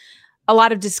then a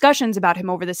lot of discussions about him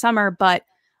over the summer. But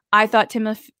I thought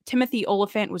Timothy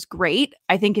Olyphant was great.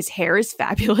 I think his hair is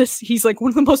fabulous. He's like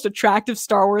one of the most attractive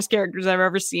Star Wars characters I've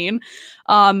ever seen.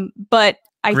 But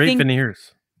I think great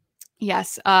veneers.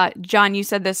 Yes. John, you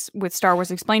said this with Star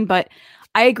Wars Explained, but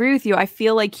I agree with you. I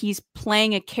feel like he's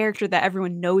playing a character that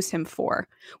everyone knows him for,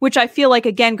 which I feel like,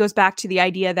 again, goes back to the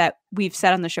idea that we've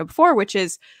said on the show before, which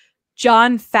is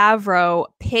Jon Favreau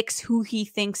picks who he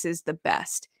thinks is the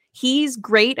best. He's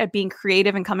great at being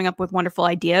creative and coming up with wonderful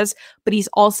ideas, but he's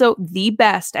also the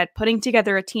best at putting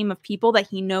together a team of people that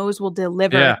he knows will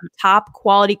deliver the top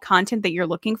quality content that you're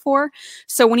looking for.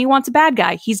 So when he wants a bad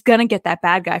guy, he's going to get that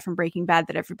bad guy from Breaking Bad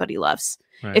that everybody loves.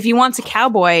 Right. If he wants a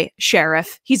cowboy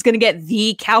sheriff, he's going to get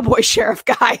the cowboy sheriff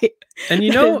guy. And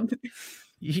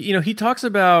he talks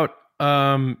about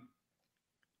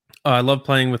I love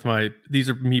playing with these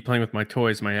are me playing with my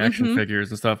toys, my action figures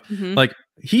and stuff. Mm-hmm. Like,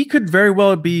 he could very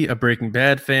well be a Breaking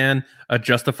Bad fan, a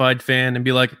Justified fan, and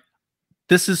be like,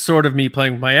 this is sort of me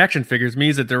playing with my action figures, me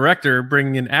as a director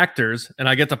bringing in actors, and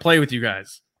I get to play with you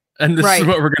guys. And this is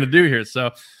what we're going to do here.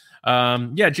 So,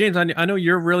 James, I know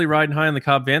you're really riding high on the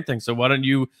Cobb Vanth thing. So why don't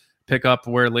you pick up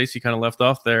where Lacey kind of left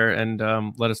off there and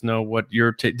let us know what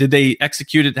your did they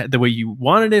execute it the way you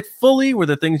wanted it fully? Were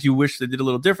there things you wish they did a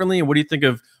little differently? And what do you think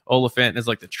of Oliphant as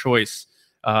like the choice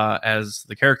as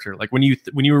the character? Like when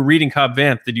you were reading Cobb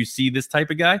Vanth, did you see this type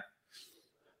of guy?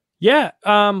 Yeah.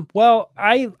 Well,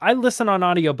 I listen on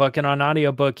audiobook, and on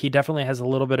audiobook, he definitely has a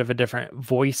little bit of a different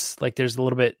voice. Like there's a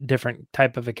little bit different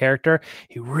type of a character.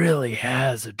 He really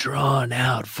has a drawn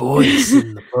out voice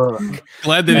in the book.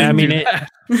 Glad they didn't do that.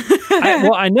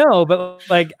 I know, but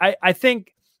like, I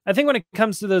think when it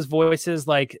comes to those voices,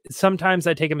 like sometimes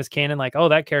I take them as canon, like, oh,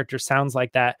 that character sounds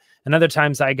like that. And other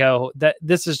times I go, that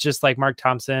this is just like Mark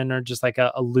Thompson or just like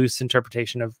a loose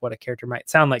interpretation of what a character might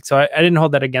sound like. So I didn't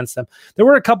hold that against them. There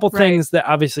were a couple things that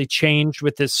obviously changed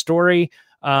with this story.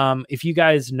 If you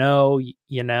guys know,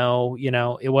 you know,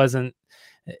 it was a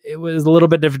little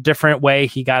bit of a different way.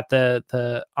 He got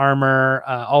the armor.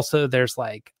 Also, there's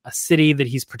like a city that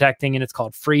he's protecting, and it's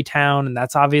called Freetown, and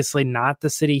that's obviously not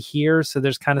the city here. So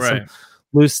there's kind of some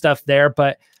loose stuff there.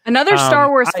 But another Star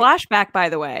Wars flashback, by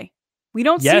the way, we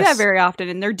don't see that very often,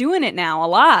 and they're doing it now a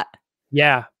lot.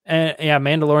 Yeah, and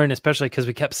Mandalorian especially, because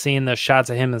we kept seeing those shots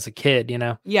of him as a kid. You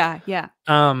know. Yeah.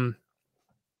 And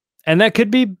that could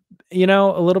be, a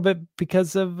little bit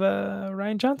because of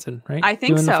Rian Johnson, right? I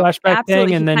think doing so. The flashback Absolutely.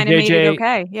 thing, and then JJ, made it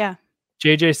okay. Yeah.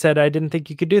 JJ said, "I didn't think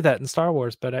you could do that in Star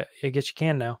Wars, but I guess you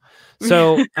can now."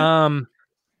 So, but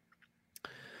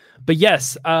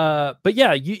yes,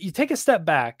 you take a step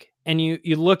back and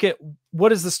you look at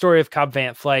what is the story of Cobb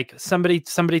Vanth. Like somebody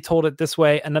told it this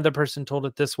way, another person told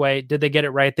it this way. Did they get it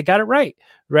right? They got it right.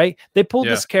 Right? They pulled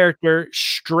this character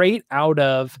straight out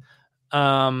of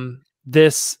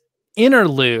this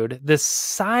interlude, this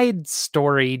side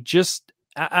story, just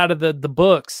out of the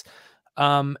books,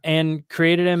 and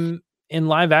created him in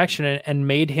live action and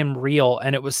made him real.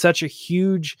 And it was such a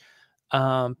huge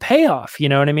payoff. You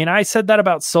know what I mean? I said that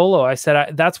about Solo. I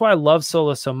said that's why I love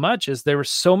Solo so much, is there were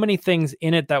so many things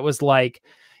in it that was like,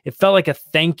 it felt like a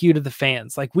thank you to the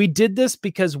fans. Like, we did this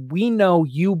because we know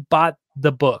you bought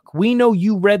the book. We know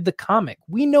you read the comic.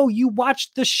 We know you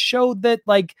watched the show that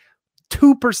like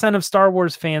 2% of Star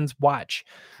Wars fans watch.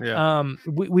 Yeah.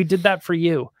 We did that for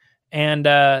you. And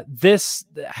this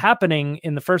happening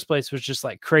in the first place was just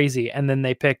like crazy. And then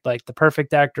they picked like the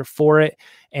perfect actor for it.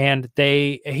 And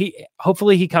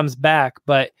hopefully he comes back.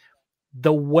 But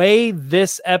the way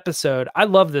this episode, I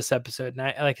love this episode. And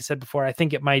like I said before, I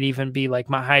think it might even be like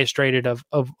my highest rated of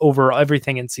over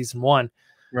everything in season 1.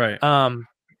 Right.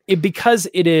 Because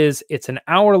it's an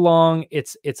hour long,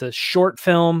 it's a short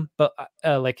film, but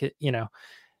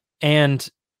and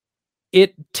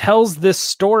it tells this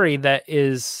story that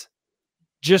is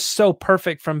just so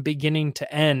perfect from beginning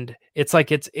to end. It's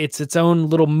like it's its own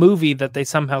little movie that they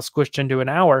somehow squished into an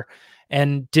hour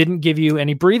and didn't give you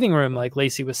any breathing room, like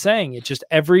Lacey was saying. It just,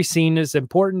 every scene is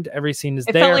important, every scene is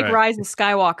there. It felt like Rise of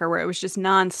Skywalker, where it was just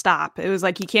nonstop. It was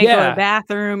like you can't go to the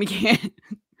bathroom, you can't.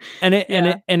 And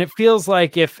it feels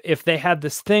like if they had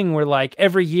this thing where like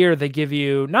every year they give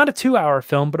you not a 2-hour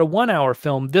film, but a 1-hour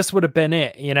film, this would have been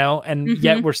it, and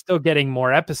yet we're still getting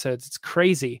more episodes. It's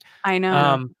crazy. I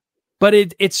know. But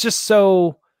it's just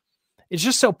so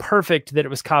perfect that it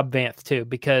was Cobb Vanth too,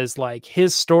 because like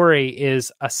his story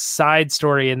is a side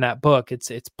story in that book.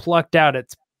 It's plucked out.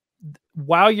 It's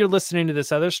while you're listening to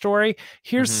this other story,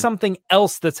 here's something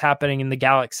else that's happening in the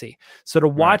galaxy. So to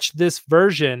watch this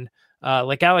version,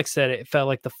 like Alex said, it felt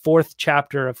like the 4th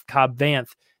chapter of Cobb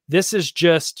Vanth. This is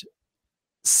just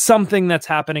something that's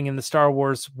happening in the Star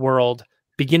Wars world,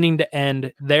 beginning to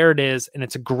end. There it is. And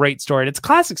it's a great story. And it's a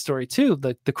classic story too.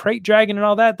 The crate dragon and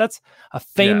all that. That's a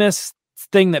famous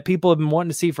thing that people have been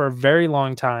wanting to see for a very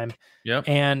long time. Yep.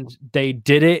 And they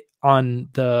did it on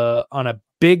a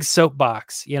big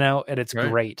soapbox, and it's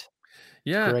great.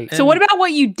 Yeah. Great. So what about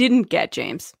what you didn't get,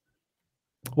 James?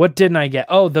 What didn't I get?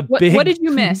 Oh, what did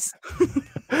you miss?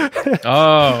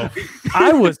 Oh,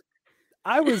 I was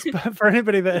for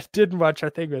anybody that didn't watch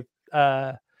our thing with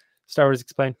Star Wars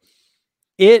Explained,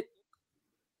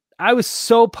 I was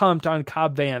so pumped on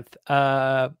Cobb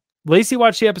Vanth. Lacey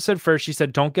watched the episode first. She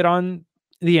said, "Don't get on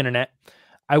the internet."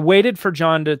 I waited for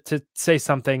John to say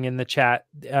something in the chat,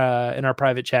 in our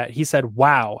private chat. He said,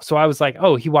 "Wow." So I was like,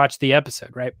 "Oh, he watched the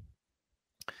episode, right?"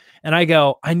 And I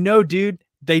go, "I know, dude.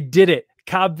 They did it.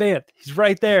 Cobb Vanth. He's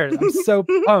right there. I'm so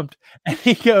pumped. And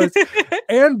he goes,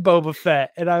 and Boba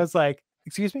Fett. And I was like,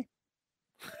 excuse me?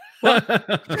 Yeah,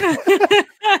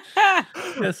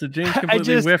 so James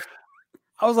completely whiffed.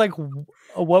 I was like,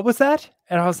 what was that?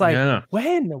 And I was like,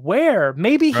 when? Where?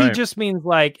 Maybe he just means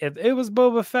like it was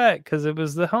Boba Fett because it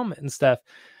was the helmet and stuff.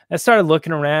 I started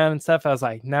looking around and stuff. I was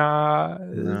like, nah.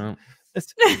 No.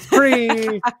 It's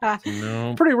pretty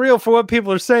pretty real for what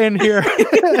people are saying here.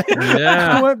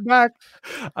 I went back.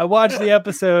 I watched the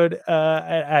episode.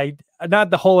 I not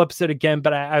the whole episode again,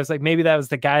 but I was like, maybe that was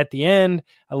the guy at the end.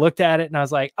 I looked at it and I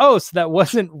was like, oh, so that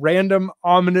wasn't random,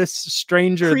 ominous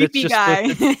stranger creepy that's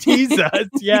just guy. To tease us,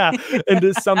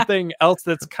 into something else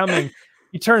that's coming.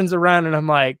 He turns around and I'm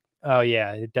like, oh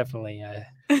yeah, it definitely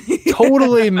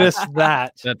totally missed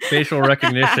that. That facial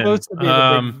recognition. Supposed to be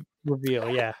the big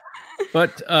reveal,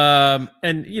 But and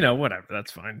whatever,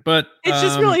 that's fine. But it's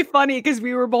just really funny because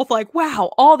we were both like,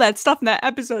 wow, all that stuff in that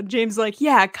episode. James like,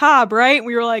 yeah, Cobb, right? And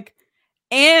we were like,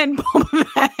 and Boba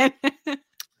Fett.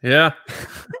 Yeah.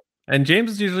 And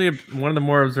James is usually one of the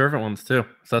more observant ones too.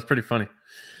 So that's pretty funny.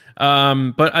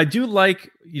 But I do like,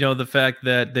 the fact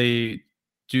that they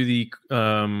do the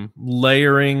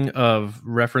layering of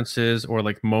references or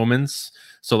like moments.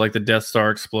 So like the Death Star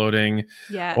exploding,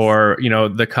 or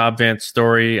the Cobb Vanth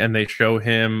story, and they show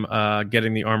him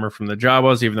getting the armor from the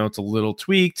Jawas, even though it's a little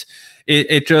tweaked.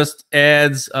 It just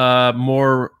adds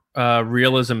more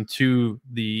realism to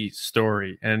the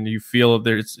story, and you feel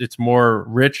it's more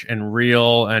rich and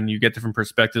real, and you get different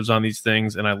perspectives on these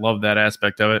things, and I love that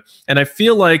aspect of it. And I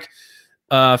feel like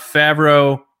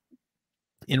Favreau,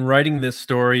 in writing this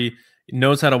story,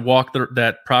 knows how to walk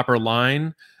that proper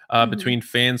line between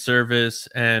fan service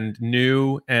and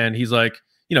new. And he's like,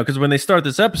 because when they start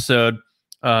this episode,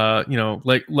 like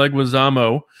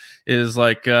Leguizamo is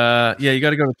like, you got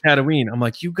to go to Tatooine. I'm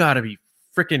like, you got to be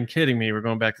freaking kidding me. We're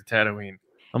going back to Tatooine.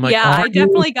 I'm like, I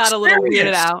definitely got a little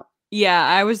weirded out. Yeah,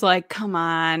 I was like, come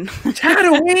on.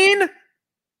 Tatooine?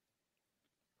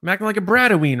 I'm acting like a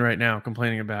Bradoween right now,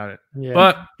 complaining about it.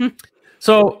 Yeah.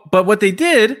 But what they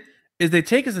did is they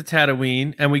take us to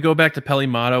Tatooine and we go back to Peli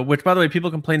Motto, which, by the way, people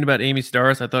complained about Amy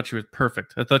Starrs. I thought she was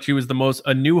perfect. I thought she was the most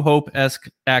A New Hope-esque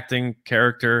acting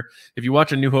character. If you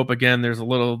watch A New Hope again, there's a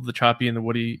little of the choppy and the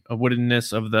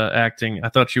woodenness of the acting. I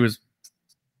thought she was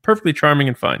perfectly charming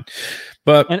and fine.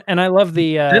 But and I love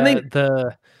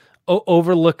the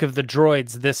overlook of the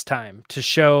droids this time to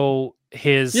show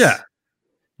his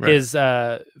his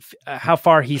how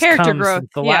far he's character come growth.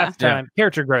 Since the last time.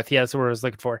 Character growth, that's what I was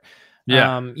looking for.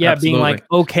 Absolutely. Being like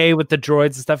okay with the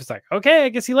droids and stuff. It's like, okay, I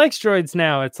guess he likes droids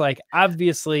now. It's like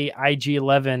obviously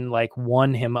IG-11 like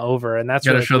won him over, and that's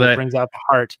what brings out the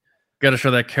heart. Got to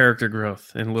show that character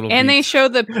growth in little. And beats. they show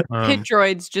the pit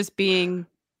droids just being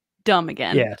dumb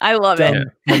again. Yeah, I love it.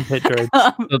 Pit droids.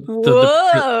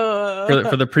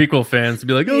 For the prequel fans to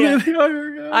be like,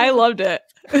 I loved it.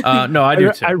 No, I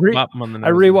do too. I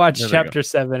rewatched Chapter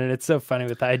 7, and it's so funny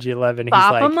with IG-11. He's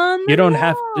like,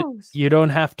 you don't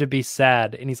have to be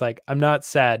sad, and he's like, I'm not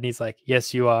sad, and he's like,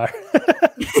 yes, you are.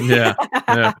 yeah.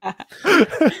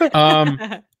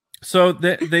 So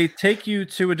they take you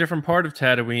to a different part of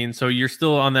Tatooine. So you're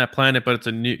still on that planet, but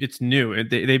it's new.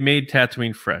 They made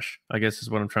Tatooine fresh, I guess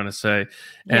is what I'm trying to say.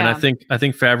 And I think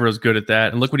Favreau's good at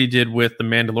that. And look what he did with The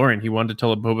Mandalorian. He wanted to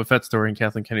tell a Boba Fett story, and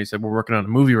Kathleen Kennedy said, we're working on a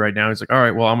movie right now. He's like, all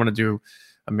right, well, I'm going to do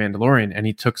a Mandalorian. And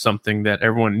he took something that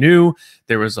everyone knew.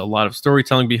 There was a lot of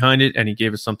storytelling behind it, and he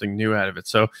gave us something new out of it.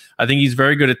 So I think he's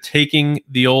very good at taking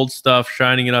the old stuff,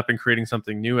 shining it up, and creating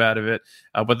something new out of it,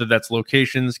 whether that's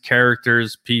locations,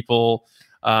 characters, people,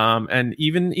 and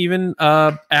even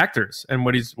actors, and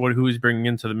who he's bringing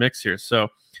into the mix here. So,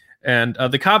 and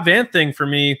the Cobb Vanth thing for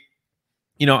me,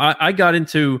 I got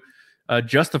into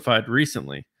Justified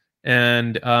recently.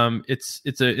 And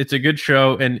it's a good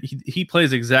show, and he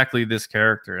plays exactly this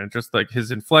character, and just like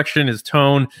his inflection, his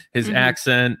tone, his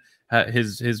accent,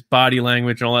 his body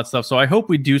language, and all that stuff. So I hope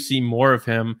we do see more of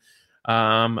him.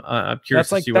 I'm curious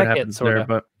to see what happens there.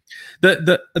 But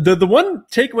the one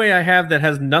takeaway I have that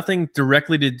has nothing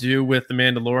directly to do with The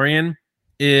Mandalorian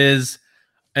is,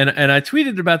 and I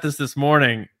tweeted about this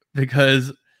morning,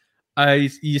 because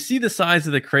you see the size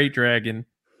of the crate dragon,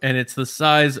 and it's the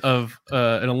size of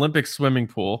an Olympic swimming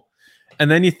pool. And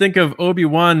then you think of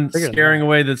Obi-Wan scaring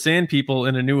away the sand people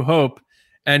in A New Hope,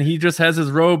 and he just has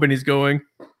his robe and he's going,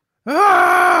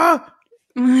 ah!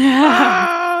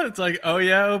 Ah! It's like, oh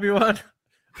yeah, Obi-Wan.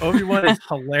 Obi-Wan is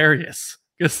hilarious.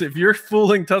 Because if you're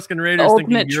fooling Tusken Raiders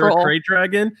thinking you're a crate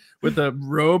dragon with a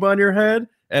robe on your head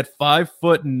at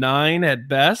 5'9" at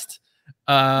best,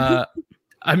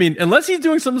 I mean, unless he's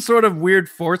doing some sort of weird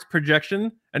force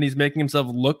projection and he's making himself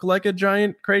look like a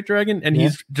giant crate dragon and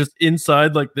he's just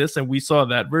inside like this, and we saw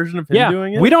that version of him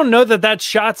doing it. We don't know that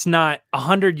shot's not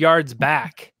 100 yards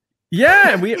back.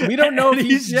 Yeah, we don't know if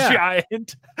he's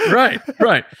giant. Right.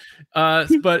 But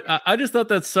I just thought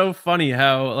that's so funny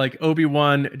how like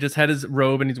Obi-Wan just had his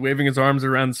robe and he's waving his arms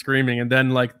around screaming, and then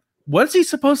like, what's he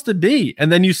supposed to be?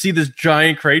 And then you see this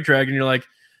giant crate dragon, you're like,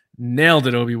 nailed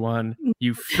it, Obi-Wan.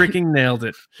 You freaking nailed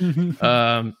it.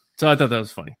 So I thought that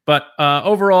was funny. But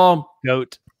overall,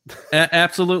 goat.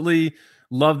 Absolutely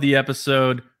love the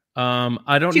episode.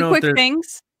 I don't know. Two quick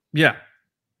things. Yeah.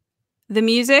 The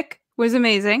music was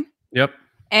amazing. Yep.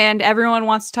 And everyone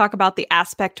wants to talk about the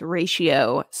aspect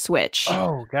ratio switch.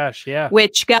 Oh, gosh, yeah.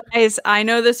 Which, guys, I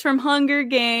know this from Hunger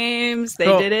Games. They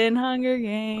did it in Hunger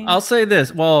Games. I'll say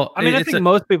this. Well, I mean, I think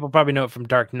most people probably know it from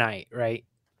Dark Knight, right?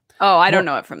 Oh, I don't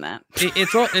know it from that.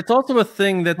 It's also a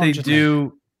thing that they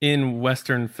do in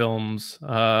Western films.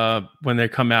 When they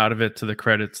come out of it to the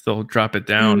credits, they'll drop it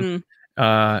down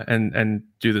and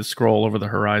do the scroll over the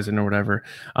horizon or whatever.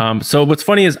 So what's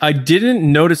funny is I didn't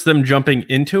notice them jumping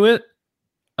into it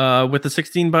with the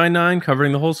 16:9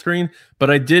 covering the whole screen,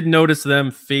 but I did notice them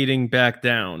fading back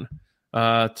down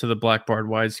to the black barred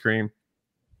widescreen.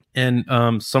 And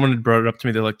someone had brought it up to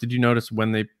me. They're like, "Did you notice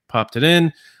when they popped it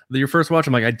in your first watch?"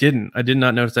 I'm like, I did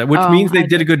not notice that, which means they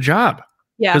did a good job.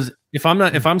 Yeah. Because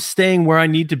if I'm staying where I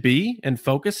need to be and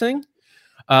focusing,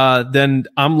 then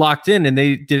I'm locked in, and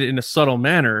they did it in a subtle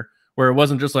manner where it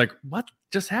wasn't just like, what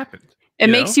just happened? It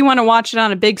makes you want to watch it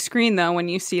on a big screen though when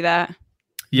you see that.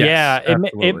 Yes,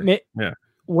 yeah.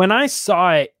 When I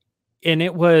saw it, and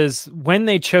it was when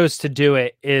they chose to do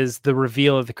it, is the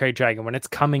reveal of the crate dragon when it's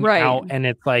coming out and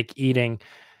it's like eating.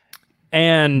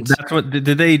 And that's what did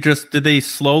they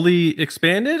slowly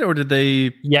expand it, or did they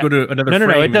go to another frame?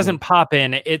 No, it doesn't pop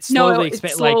in. It slowly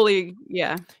expands. Slowly,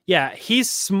 yeah. He's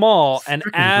small, it's and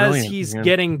as brilliant, he's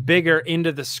getting bigger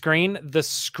into the screen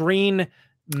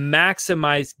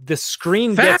maximized. The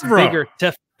screen gets bigger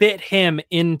to fit him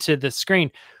into the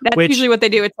screen. That's usually what they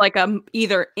do. It's like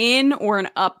either in or an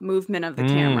up movement of the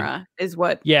camera is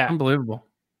what. Yeah, unbelievable.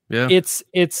 Yeah, it's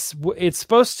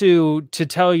supposed to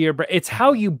tell your brain. It's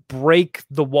how you break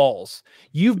the walls.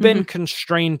 You've been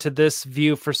constrained to this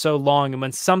view for so long, and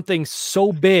when something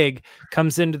so big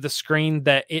comes into the screen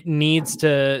that it needs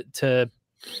to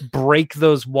break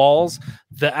those walls,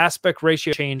 the aspect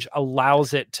ratio change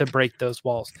allows it to break those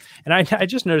walls. And I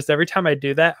just noticed every time I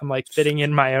do that, I'm like fitting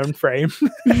in my own frame.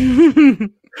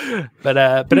 But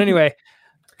anyway.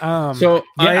 So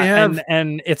I have,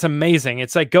 and it's amazing.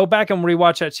 It's like, go back and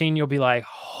rewatch that scene. You'll be like,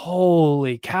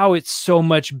 holy cow, it's so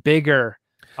much bigger.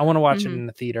 I want to watch it in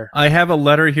the theater. I have a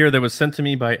letter here that was sent to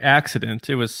me by accident.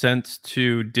 It was sent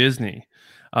to Disney.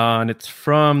 And it's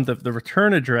from the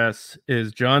return address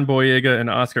is John Boyega and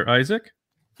Oscar Isaac.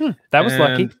 That was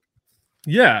lucky.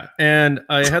 Yeah. And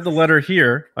I had the letter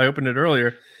here. I opened it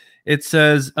earlier. It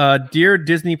says, Dear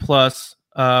Disney Plus,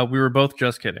 we were both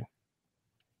just kidding.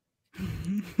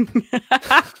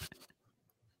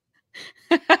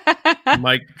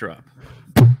 Mic drop.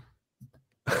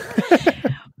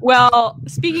 Well,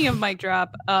 speaking of mic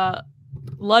drop,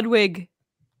 Ludwig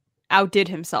outdid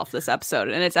himself this episode,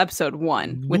 and it's episode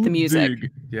 1 with the music.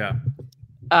 Yeah.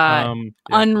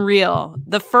 Unreal.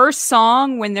 The first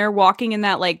song when they're walking in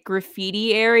that like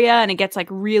graffiti area and it gets like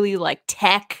really like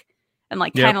tech and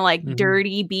like kind of like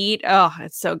dirty beat. Oh,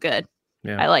 it's so good.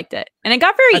 Yeah. I liked it. And it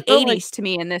got very 80s to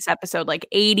me in this episode, like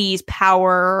 80s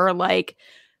power, like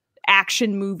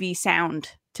action movie sound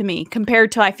to me,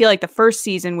 compared to I feel like the first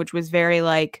season, which was very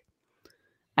like,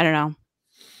 I don't know.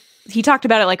 He talked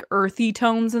about it like earthy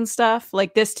tones and stuff.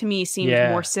 Like this to me seemed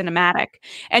more cinematic.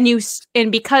 And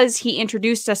because he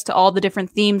introduced us to all the different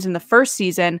themes in the first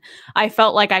season, I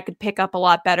felt like I could pick up a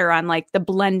lot better on like the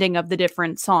blending of the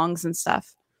different songs and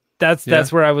stuff.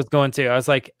 That's where I was going to. I was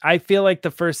like, I feel like the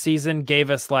first season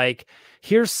gave us like,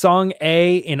 here's song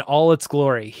A in all its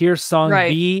glory. Here's song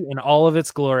B in all of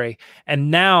its glory.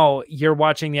 And now you're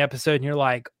watching the episode and you're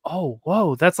like, oh,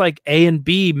 whoa, that's like A and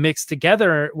B mixed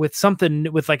together with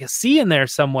something with like a C in there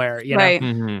somewhere. You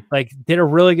know, like did a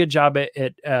really good job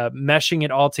at meshing it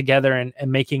all together and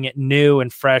making it new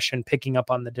and fresh and picking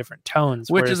up on the different tones.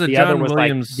 Which is a the John other was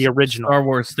Williams like the original Star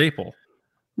Wars staple.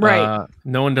 Right.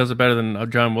 No one does it better than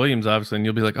John Williams, obviously. And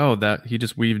you'll be like, oh, that he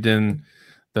just weaved in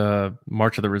the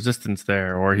March of the Resistance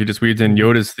there, or he just weaved in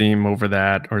Yoda's theme over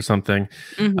that or something.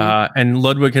 And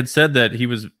Ludwig had said that he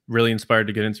was really inspired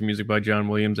to get into music by John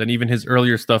Williams and even his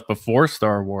earlier stuff before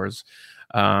Star Wars.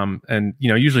 And, you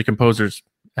know, usually composers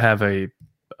have a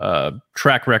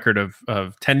track record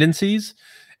of tendencies.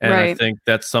 And I think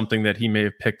that's something that he may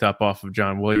have picked up off of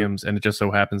John Williams. And it just so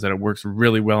happens that it works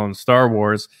really well in Star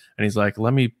Wars. And he's like,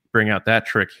 let me bring out that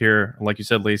trick here. Like you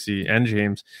said, Lacey and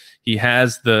James, he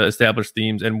has the established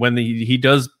themes. And when he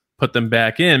does put them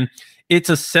back in, it's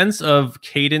a sense of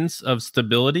cadence, of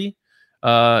stability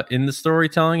in the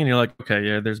storytelling. And you're like, okay,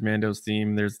 yeah, there's Mando's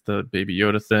theme. There's the Baby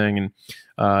Yoda thing.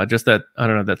 And just that, I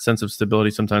don't know, that sense of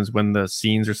stability sometimes when the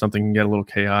scenes or something can get a little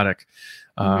chaotic.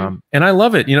 And I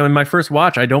love it. In my first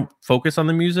watch, I don't focus on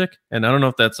the music, and I don't know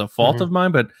if that's a fault of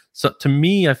mine, but to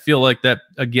me, I feel like that,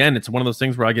 again, it's one of those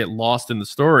things where I get lost in the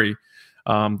story,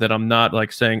 that I'm not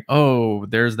like saying, oh,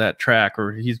 there's that track,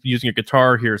 or he's using a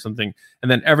guitar here or something. And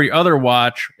then every other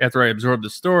watch, after I absorb the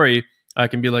story, I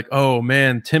can be like, oh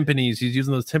man, timpanis. He's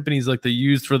using those timpanis like they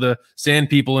used for the Sand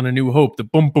People in A New Hope, the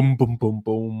boom, boom, boom, boom,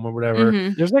 boom, or whatever.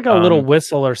 There's like a little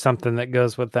whistle or something that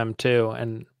goes with them too.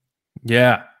 And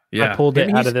yeah. I pulled it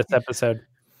out of this episode.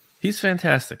 He's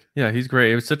fantastic. Yeah, he's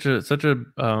great. It was such a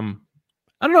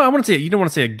I don't know. You don't want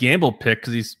to say a gamble pick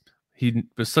because he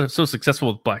was so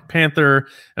successful with Black Panther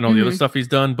and all the other stuff he's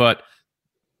done. But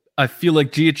I feel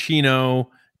like Giacchino,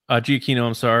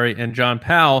 and John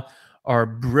Powell are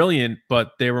brilliant,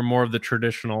 but they were more of the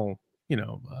traditional,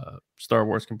 Star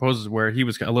Wars composers, where he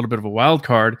was a little bit of a wild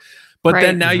card. But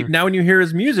then now when you hear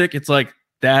his music, it's like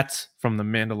that's from The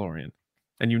Mandalorian,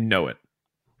 and you know it.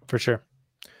 For sure.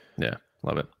 Yeah,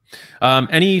 love it.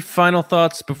 Any final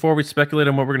thoughts before we speculate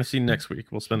on what we're going to see next week?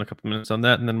 We'll spend a couple minutes on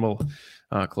that, and then we'll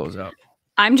close out.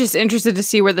 I'm just interested to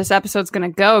see where this episode's going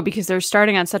to go, because they're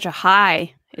starting on such a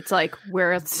high. It's like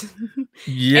where it's...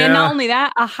 Yeah. And not only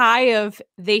that, a high of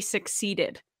they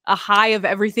succeeded. A high of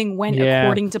everything went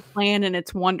according to plan, and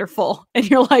it's wonderful. And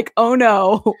you're like, oh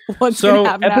no, what's going to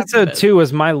happen? Episode 2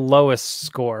 was my lowest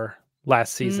score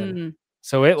last season.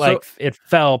 So it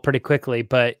fell pretty quickly,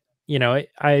 but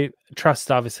I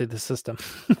trust obviously the system.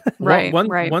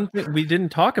 One thing we didn't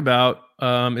talk about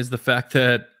is the fact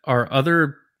that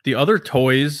the other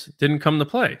toys didn't come to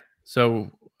play.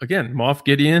 So again, Moff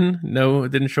Gideon, no,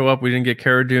 it didn't show up. We didn't get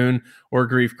Cara Dune or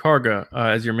Grief Karga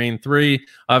as your main three.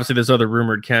 Obviously, there's other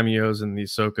rumored cameos in the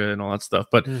Ahsoka and all that stuff.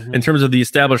 But in terms of the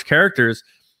established characters,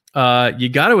 you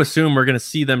got to assume we're going to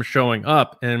see them showing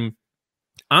up. And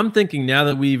I'm thinking now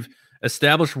that we've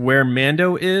established where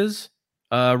Mando is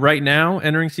right now,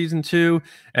 entering season 2,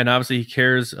 and obviously he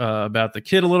cares about the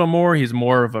kid a little more. He's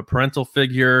more of a parental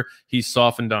figure. He's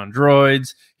softened on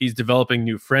droids. He's developing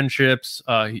new friendships.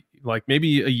 Like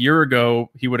maybe a year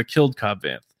ago, he would have killed Cobb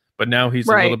Vanth, but now he's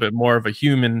a little bit more of a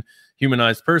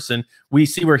humanized person. We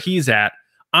see where he's at.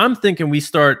 I'm thinking we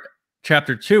start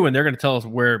chapter 2, and they're going to tell us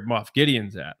where Moff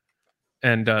Gideon's at,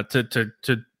 and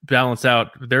to balance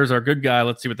out, there's our good guy.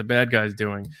 Let's see what the bad guy's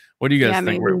doing. What do you guys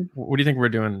think? What do you think we're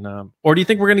doing? Or do you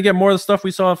think we're going to get more of the stuff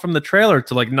we saw from the trailer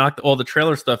to like knock all the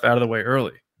trailer stuff out of the way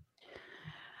early?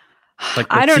 Like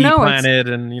the I don't know. Planet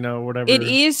and whatever. It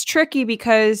is tricky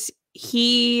because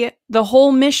the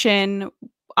whole mission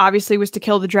obviously was to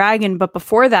kill the dragon, but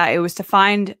before that it was to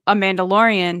find a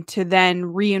Mandalorian to then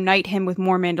reunite him with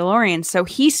more Mandalorians. So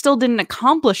he still didn't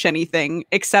accomplish anything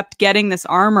except getting this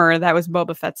armor that was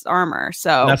Boba Fett's armor.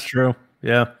 So that's true.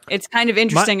 Yeah. It's kind of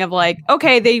interesting of like,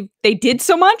 okay, they did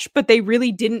so much, but they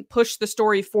really didn't push the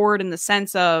story forward in the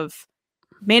sense of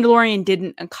Mandalorian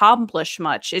didn't accomplish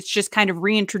much. It's just kind of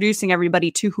reintroducing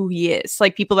everybody to who he is,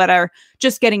 like people that are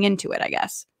just getting into it, I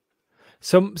guess.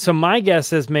 So my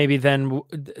guess is maybe then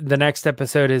the next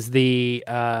episode is the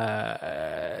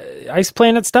ice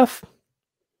planet stuff.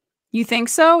 You think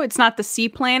so? It's not the sea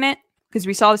planet? Because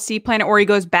we saw the sea planet, or he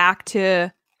goes back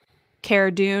to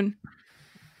Cara Dune.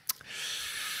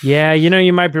 Yeah,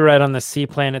 you might be right on the sea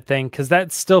planet thing, because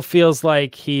that still feels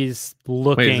like he's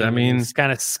looking. Wait, does that mean he's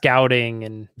kind of scouting?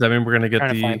 And does that mean we're going to get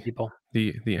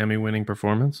the Emmy-winning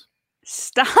performance?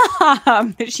 Stop!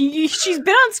 She's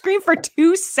been on screen for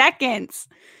 2 seconds.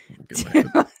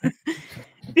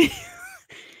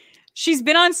 She's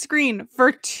been on screen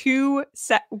for 2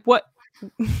 What?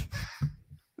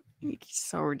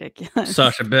 So ridiculous.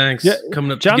 Sasha Banks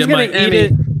coming up John's to get my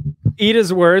Emmy. Eat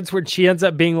his words when she ends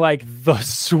up being like the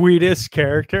sweetest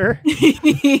character.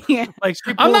 Like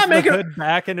she pulls the hood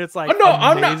back and it's like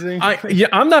amazing.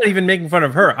 I'm not even making fun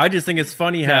of her. I just think it's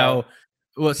funny how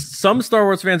some Star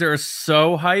Wars fans are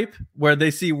so hype where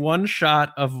they see one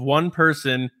shot of one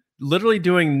person literally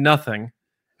doing nothing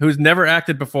who's never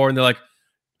acted before, and they're like,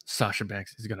 Sasha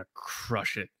Banks is gonna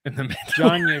crush it in the middle.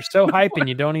 John, you're so hype and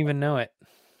you don't even know it.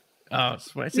 Oh,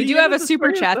 sweet. We do have a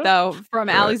super chat though from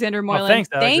Alexander Moylan.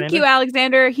 Thank you,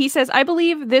 Alexander. He says, "I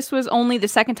believe this was only the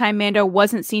second time Mando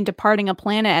wasn't seen departing a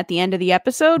planet at the end of the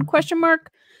episode? Question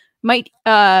mark. Might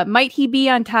he be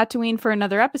on Tatooine for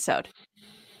another episode?"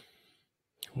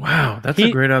 Wow, that's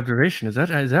a great observation. Is that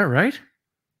right?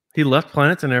 He left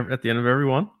planets at the end of every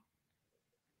one?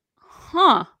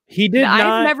 Huh. He did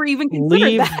I've never even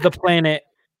leave that. the planet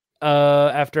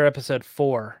after episode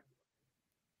 4.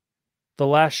 The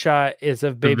last shot is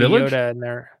of Baby Yoda, and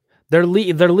they're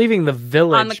leaving the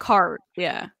village on the cart.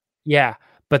 Yeah,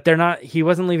 but they're not. He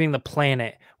wasn't leaving the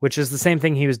planet, which is the same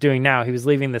thing he was doing now. He was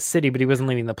leaving the city, but he wasn't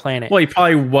leaving the planet. Well, he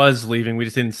probably was leaving. We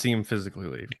just didn't see him physically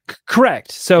leave.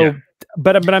 Correct. So,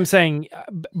 but I'm saying,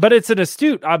 but it's an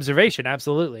astute observation.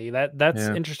 Absolutely, that's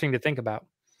interesting to think about.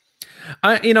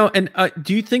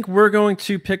 Do you think we're going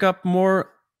to pick up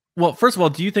more? Well, first of all,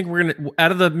 do you think we're going to,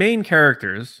 out of the main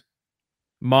characters,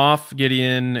 Moff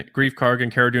Gideon, Grief Karga,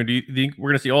 and Cara Dune, do you think we're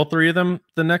going to see all three of them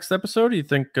the next episode? Do you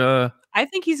think? I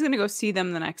think he's going to go see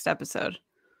them the next episode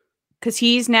because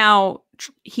he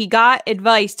got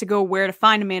advice to go where to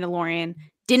find a Mandalorian.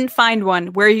 Didn't find one.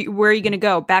 Where are you going to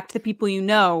go? Back to the people you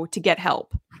know to get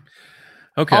help.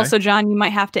 Okay. Also, John, you might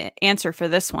have to answer for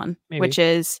this one, which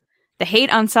is the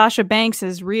hate on Sasha Banks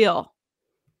is real.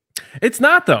 It's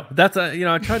not though. That's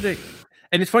I tried to,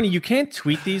 and it's funny. You can't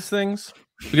tweet these things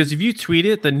because if you tweet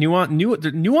it, the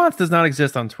nuance does not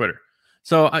exist on Twitter.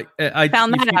 So I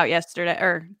found that out yesterday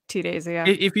or 2 days ago.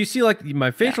 If you see like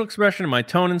my facial expression and my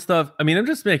tone and stuff, I mean, I'm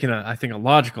just making I think a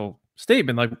logical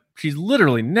statement. Like she's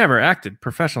literally never acted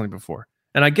professionally before,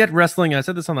 and I get wrestling. I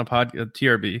said this on the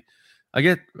TRB. I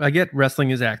get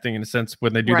wrestling is acting in a sense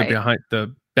when they do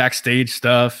the backstage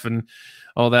stuff and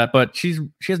all that, but she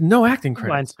has no acting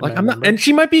credits. Like I'm not, and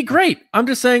she might be great. I'm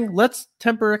just saying, let's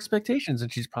temper expectations,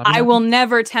 and she's probably. I will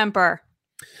never temper.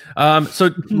 So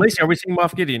Lacey, are we seeing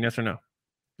Moff Gideon? Yes or no?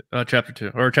 Chapter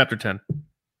 2 or chapter 10?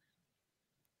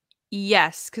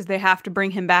 Yes, because they have to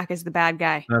bring him back as the bad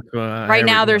guy. Right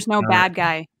now, there's no bad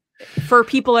guy. For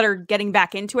people that are getting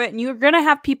back into it, and you're gonna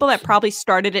have people that probably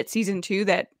started at season 2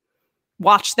 that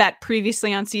watched that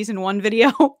previously on season 1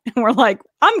 video and were like,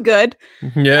 I'm good.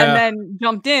 Yeah. And then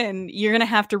jumped in. You're going to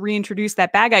have to reintroduce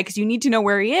that bad guy because you need to know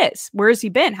where he is. Where has he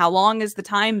been? How long has the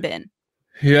time been?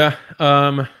 Yeah.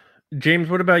 James,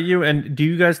 what about you? And do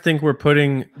you guys think they're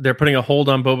putting a hold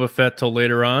on Boba Fett till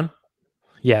later on?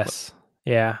 Yes.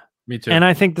 Yeah. Me too. And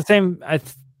I think the same. I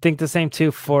think the same too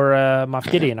for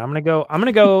Moff Gideon. I'm gonna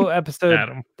go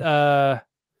episode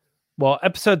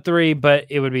episode 3, but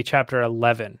it would be chapter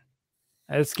 11.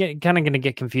 It's kind of going to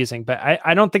get confusing, but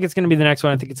I don't think it's going to be the next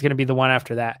one. I think it's going to be the one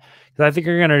after that. Because I think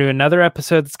you're going to do another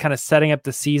episode that's kind of setting up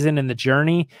the season and the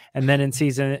journey. And then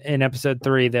in episode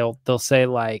 3, they'll say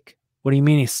like, what do you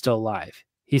mean he's still alive?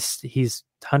 He's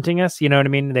hunting us. You know what I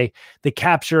mean? They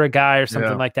capture a guy or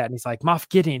something like that. And he's like, Moff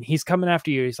Gideon, he's coming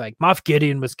after you. He's like, Moff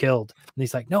Gideon was killed. And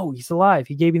he's like, no, he's alive.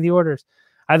 He gave me the orders.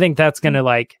 I think that's going to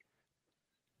like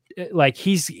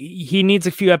he needs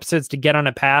a few episodes to get on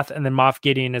a path, and then Moff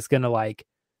Gideon is going to like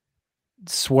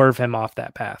swerve him off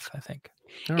that path, I think.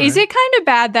 Is it kind of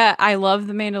bad that I love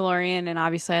the Mandalorian and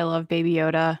obviously I love Baby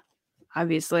Yoda,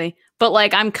 obviously, but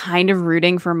like I'm kind of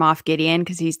rooting for Moff Gideon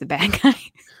because he's the bad guy?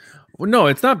 Well, no,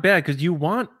 it's not bad because you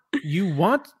want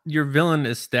your villain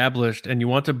established and you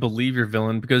want to believe your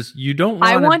villain because you don't want.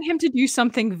 I want him to do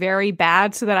something very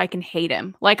bad so that I can hate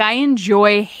him. Like I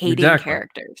enjoy hating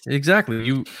characters.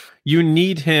 Exactly. You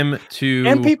need him to,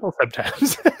 and people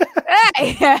sometimes.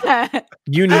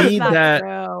 You need that.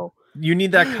 True. You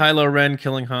need that Kylo Ren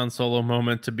killing Han Solo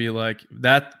moment to be like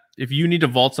that. If you need to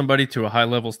vault somebody to a high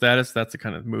level status, that's the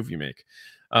kind of move you make.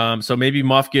 So maybe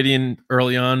Moff Gideon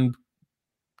early on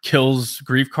kills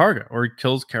Grief Karga or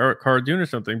kills Cara Dune or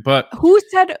something. But who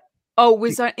said? Oh,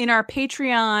 was in our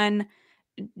Patreon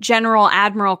General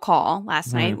Admiral call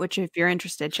last night, which if you're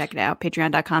interested, check it out.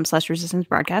 Patreon.com/Resistance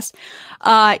Broadcast.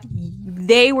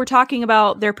 They were talking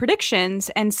about their predictions,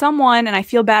 and someone, and I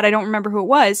feel bad, I don't remember who it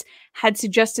was, had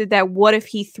suggested that what if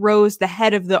he throws the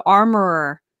head of the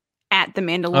armorer at the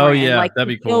Mandalorian? Oh yeah, like that'd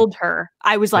be cool. Killed her.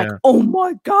 I was like, oh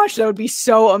my gosh, that would be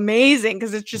so amazing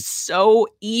because it's just so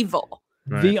evil.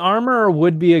 Right. The armorer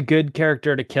would be a good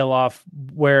character to kill off,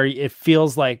 where it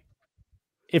feels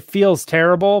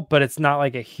terrible, but it's not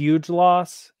like a huge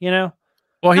loss, you know?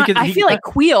 Well, I feel like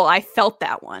Queel. I felt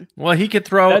that one. Well, he could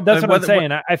throw. That's what I'm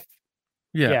saying.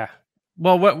 Yeah.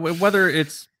 Well, whether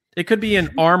it could be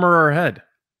an armor or head,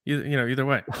 either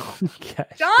way.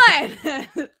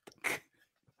 John.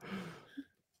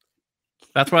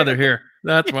 That's why they're here.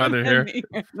 That's why they're here.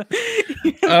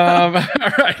 All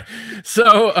right.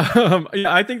 So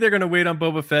I think they're going to wait on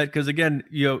Boba Fett because again,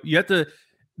 you have to.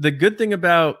 The good thing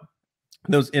about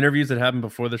those interviews that happen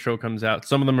before the show comes out,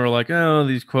 some of them are like, oh,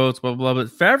 these quotes, blah, blah, blah.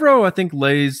 But Favreau, I think,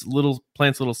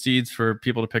 plants little seeds for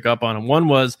people to pick up on. And one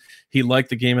was he liked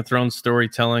the Game of Thrones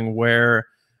storytelling where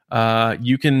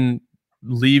you can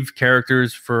leave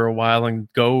characters for a while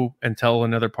and go and tell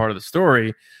another part of the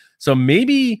story. So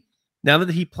maybe now that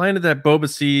he planted that Boba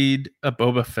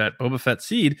Fett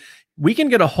seed, we can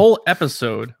get a whole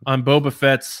episode on Boba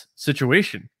Fett's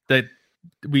situation. That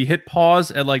we hit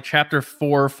pause at like chapter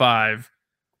 4 or 5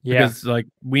 because like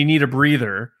we need a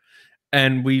breather,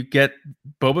 and we get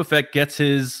Boba Fett gets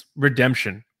his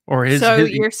redemption or his. So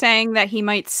you're saying that he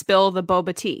might spill the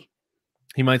boba tea?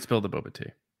 He might spill the boba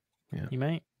tea. Yeah, he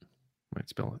might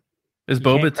spill it. Is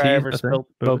boba tea ever spill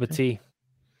boba tea?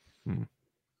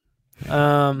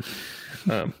 All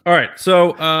right,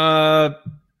 so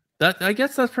that I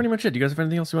guess that's pretty much it. Do you guys have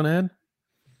anything else you want to add?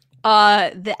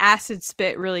 The acid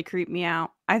spit really creeped me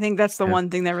out. I think that's the one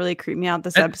thing that really creeped me out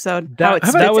this episode. That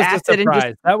was acid a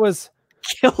surprise. That was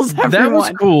kills everyone. That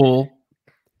was cool.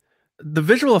 The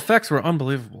visual effects were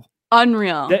unbelievable.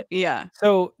 Unreal. Yeah.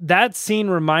 So that scene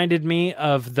reminded me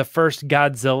of the first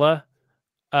Godzilla.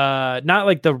 Not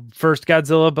like the first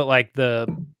Godzilla, but like the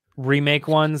remake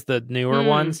ones, the newer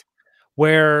ones,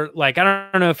 where like I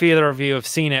don't know if either of you have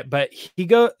seen it, but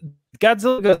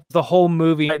Godzilla goes the whole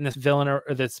movie fighting this villain or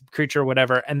this creature or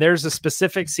whatever, and there's a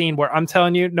specific scene where I'm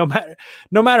telling you, no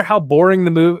matter how boring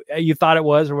the movie you thought it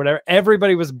was or whatever,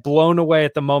 everybody was blown away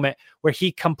at the moment where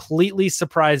he completely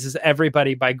surprises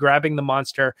everybody by grabbing the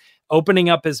monster, opening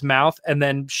up his mouth, and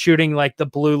then shooting like the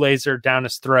blue laser down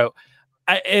his throat.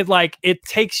 It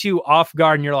takes you off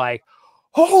guard, and you're like,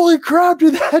 holy crap,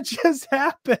 did that just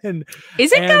happen?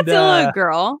 Isn't Godzilla a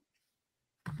girl?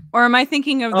 Or am I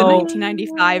thinking of the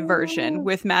 1995 version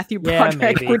with Matthew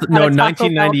Broderick? Yeah, no,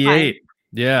 1998.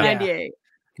 Yeah. 98.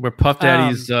 Where Puff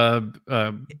Daddy's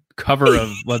cover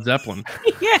of Led Zeppelin.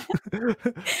 Yeah.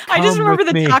 I just remember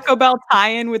the Taco Bell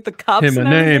tie-in with the cups. Him a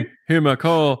name, him a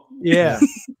call. Yeah.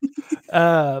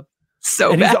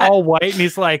 So and bad. He's all white and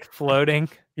he's like floating.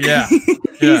 Yeah.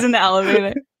 He's in the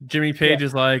elevator. Jimmy Page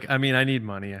is like, I mean, I need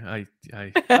money.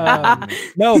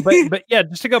 No, but yeah,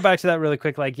 just to go back to that really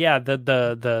quick, like, yeah,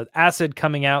 the acid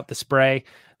coming out, the spray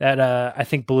that I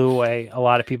think blew away a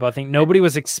lot of people. I think nobody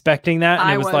was expecting that.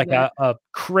 And it was like a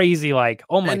crazy, like,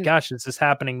 oh my gosh, is this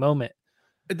happening moment.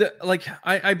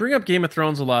 I bring up Game of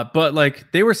Thrones a lot, but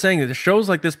like they were saying that the shows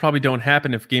like this probably don't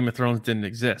happen if Game of Thrones didn't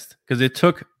exist, because it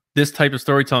took this type of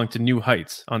storytelling to new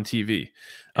heights on TV.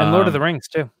 And Lord of the Rings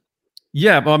too.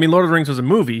 Yeah, well, I mean, Lord of the Rings was a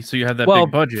movie, so you had that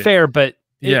big budget. Fair, but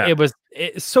it was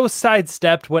so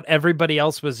sidestepped what everybody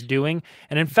else was doing.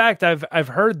 And in fact, I've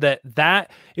heard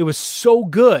that it was so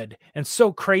good and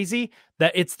so crazy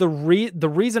that it's the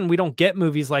reason we don't get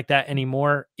movies like that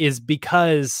anymore is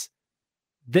because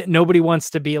that nobody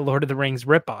wants to be a Lord of the Rings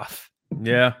ripoff.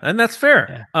 Yeah, and that's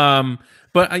fair. Yeah.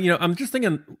 But I'm just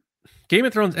thinking, Game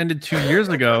of Thrones ended 2 years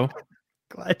ago.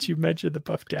 Glad you mentioned the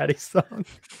Puff Daddy song.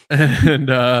 And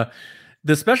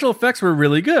the special effects were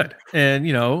really good, and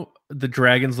the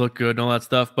dragons look good and all that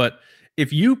stuff. But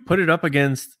if you put it up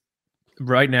against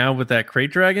right now with that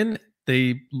crate dragon,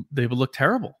 they would look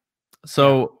terrible.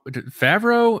 So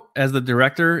Favreau, as the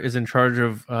director, is in charge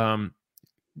of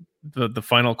the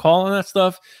final call on that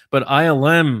stuff, but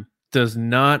ILM does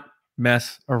not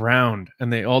mess around,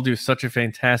 and they all do such a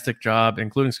fantastic job,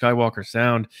 including Skywalker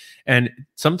sound. And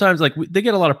sometimes they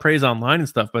get a lot of praise online and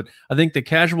stuff, but I think the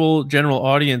casual general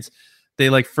audience, they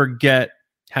like forget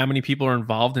how many people are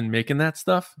involved in making that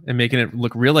stuff and making it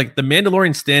look real. Like the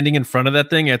Mandalorian standing in front of that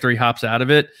thing after he hops out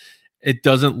of it, it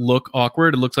doesn't look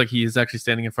awkward. It looks like he is actually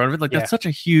standing in front of it. Like that's such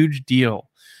a huge deal.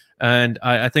 And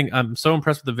I think I'm so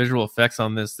impressed with the visual effects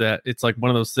on this that it's like one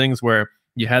of those things where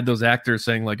you had those actors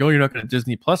saying like, oh, you're not going to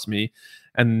Disney Plus me.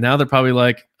 And now they're probably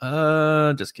like,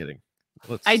 just kidding.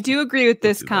 I do agree with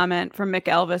this comment from Mick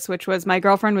Elvis, which was, my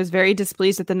girlfriend was very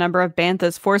displeased at the number of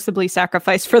banthas forcibly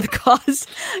sacrificed for the cause.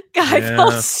 I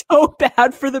felt so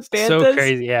bad for the banthas. So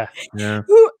crazy, yeah.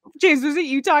 James, was it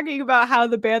you talking about how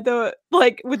the bantha,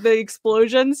 like with the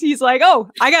explosions, he's like, oh,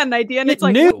 I got an idea. And it's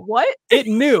like, what? It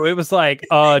knew. It was like,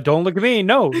 don't look at me.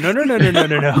 No. No, we're not doing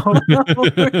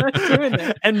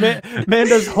that. And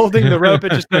Mando's holding the rope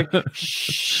and just like,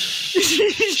 shh.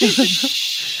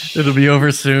 It'll be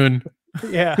over soon.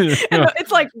 Yeah.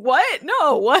 It's like, what?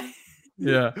 No, what?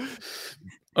 Yeah.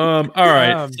 All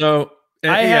right. So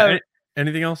I have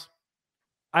anything else?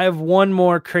 I have one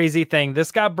more crazy thing.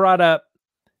 This got brought up.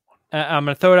 I'm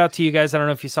going to throw it out to you guys. I don't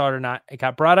know if you saw it or not. It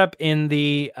got brought up in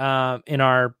the in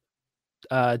our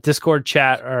Discord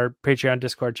chat, or Patreon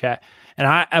Discord chat. And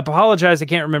I apologize, I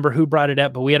can't remember who brought it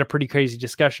up, but we had a pretty crazy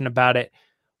discussion about it.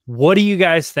 What do you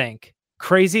guys think?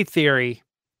 Crazy theory.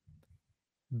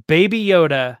 Baby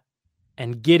Yoda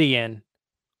and Gideon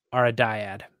are a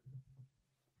dyad.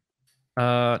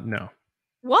 No.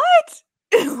 What?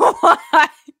 What?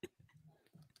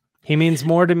 He means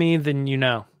more to me than you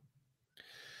know.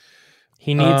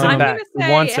 He needs him back. I'm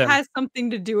gonna say it has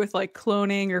something to do with like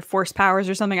cloning or force powers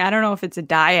or something. I don't know if it's a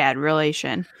dyad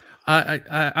relation.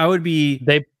 I would be.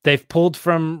 They've pulled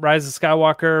from Rise of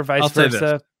Skywalker, vice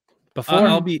versa.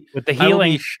 Before with the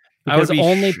healing, because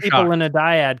only people in a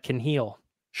dyad can heal.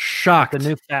 Shocked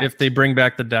if they bring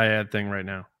back the dyad thing right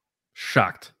now.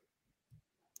 Shocked.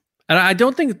 And I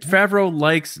don't think Favreau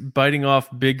likes biting off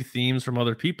big themes from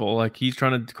other people. Like he's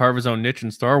trying to carve his own niche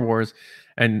in Star Wars,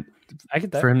 and I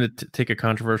get that. For him to take a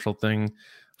controversial thing.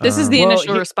 This is the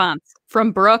initial response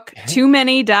from Brooke. Too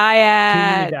many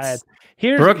dyads.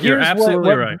 Brooke, you're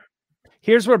absolutely right.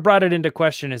 Here's what brought it into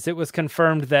question: is it was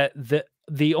confirmed that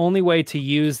the only way to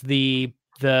use the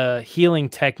healing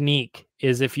technique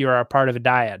is if you are a part of a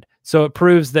dyad. So it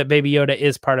proves that Baby Yoda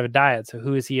is part of a dyad. So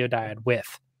who is he a dyad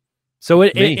with? So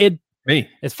me.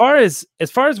 As far as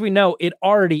we know, it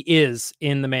already is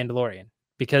in The Mandalorian,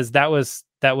 because that was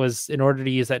in order to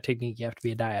use that technique, you have to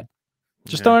be a dyad.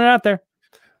 Just throwing it out there.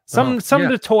 Something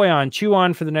to toy on, chew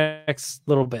on for the next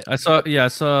little bit. I saw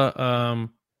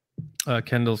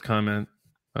Kendall's comment.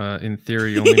 In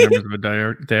theory, only members of a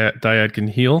dyad can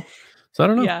heal. So I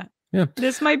don't know. Yeah.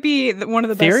 This might be one of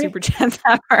the best super chats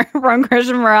ever from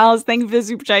Christian Morales. Thank you for the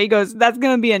super chat. He goes, "That's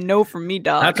gonna be a no from me,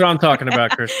 dog." That's what I'm talking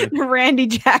about, Christian. Randy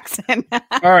Jackson.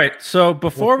 All right. So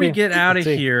before we get out of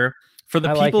here, for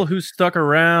the people who stuck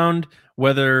around,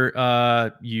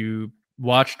 whether you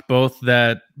watched both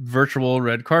that virtual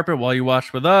red carpet while you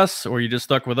watched with us, or you just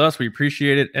stuck with us, we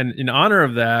appreciate it. And in honor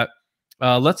of that,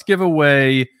 let's give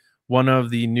away one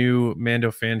of the new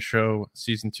Mando Fan Show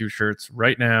Season 2 shirts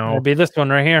right now. It'll be this one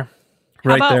right here.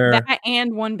 How about there. That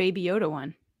and one Baby Yoda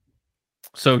one?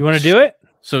 So you want to do it?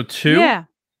 So two? Yeah.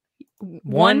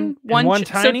 One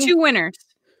tiny? So two winners.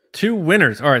 Two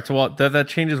winners. All right. So that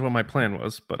changes what my plan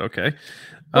was, but okay.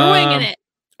 We're winging it.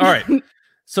 All right.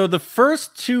 So the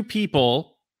first two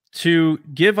people to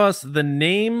give us the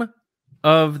name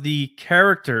of the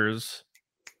characters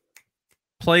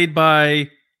played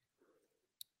by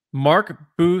Mark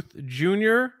Booth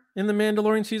Jr. in The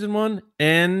Mandalorian Season 1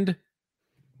 and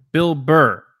Bill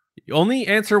Burr. You only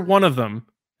answer one of them,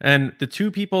 and the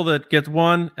two people that gets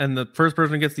one and the first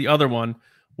person that gets the other one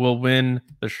will win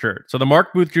the shirt. So the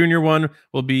Mark Booth Jr. one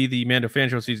will be the Mando Fan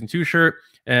Show Season 2 shirt,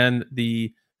 and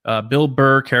the Bill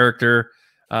Burr character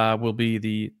will be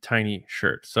the tiny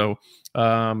shirt. So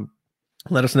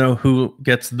let us know who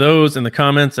gets those in the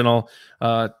comments, and I'll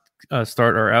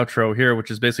start our outro here,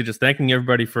 which is basically just thanking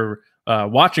everybody for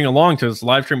watching along to this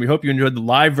live stream. We hope you enjoyed the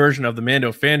live version of the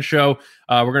Mando Fan Show.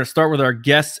 We're going to start with our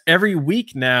guests every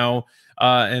week now,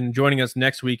 and joining us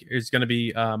next week is going to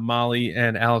be Molly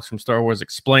and Alex from Star Wars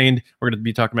Explained. We're going to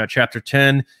be talking about Chapter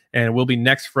 10, and it will be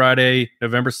next Friday,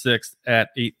 November 6th at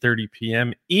 8:30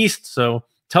 p.m. East. So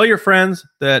tell your friends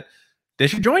that they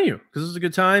should join you, because this is a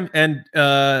good time. And,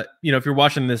 if you're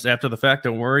watching this after the fact,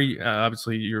 don't worry.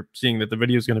 Obviously, you're seeing that the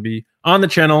video is going to be on the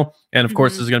channel. And, of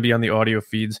course, this is going to be on the audio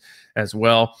feeds as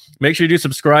well. Make sure you do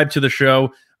subscribe to the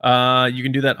show. You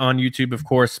can do that on YouTube, of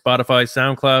course, Spotify,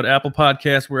 SoundCloud, Apple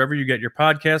Podcasts, wherever you get your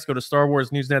podcasts. Go to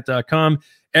StarWarsNewsNet.com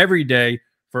every day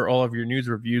for all of your news,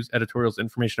 reviews, editorials,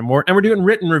 information, and more. And we're doing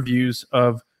written reviews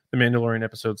of the Mandalorian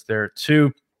episodes there,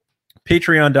 too.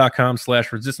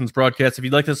 Patreon.com/Resistance Broadcast if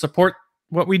you'd like to support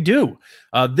what we do.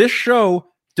 This show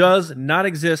does not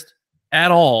exist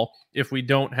at all if we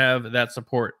don't have that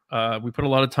support. We put a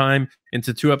lot of time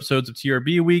into 2 episodes of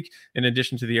TRB a week, in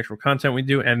addition to the actual content we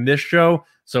do and this show.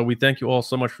 So we thank you all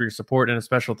so much for your support, and a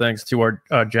special thanks to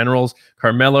our generals,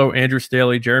 Carmelo, Andrew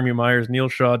Staley, Jeremy Myers, Neil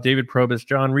Shaw, David Probus,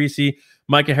 John Reese,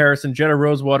 Micah Harrison, Jenna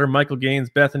Rosewater, Michael Gaines,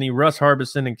 Bethany, Russ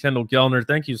Harbison, and Kendall Gellner.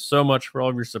 Thank you so much for all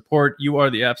of your support. You are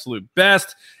the absolute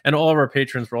best, and all of our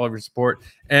patrons for all of your support.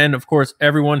 And, of course,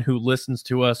 everyone who listens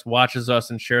to us, watches us,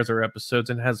 and shares our episodes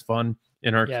and has fun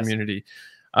in our community.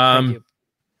 Thank you.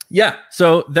 Yeah,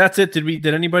 so that's it. Did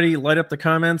anybody light up the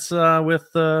comments with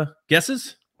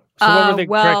guesses? So what were the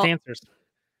correct answers?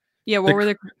 Yeah, what were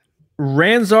the...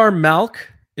 Ranzar Malk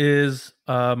is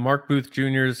Mark Booth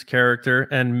Jr.'s character,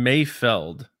 and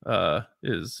Mayfeld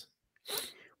is...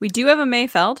 We do have a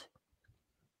Mayfeld.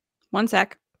 One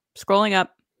sec. Scrolling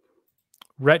up.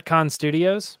 Retcon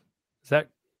Studios? Is that...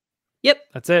 Yep.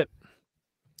 That's it.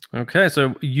 Okay,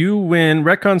 so you win.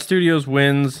 Retcon Studios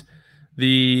wins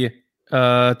the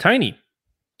Tiny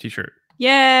t-shirt.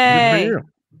 Yay!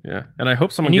 Yeah, and I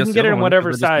hope someone you gets can get it in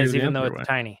whatever size, even though it's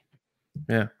tiny.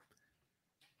 Yeah.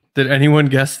 Did anyone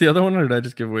guess the other one, or did I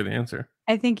just give away the answer?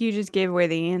 I think you just gave away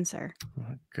the answer. Oh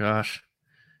my gosh.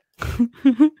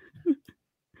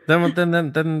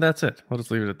 then that's it. We'll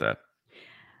just leave it at that.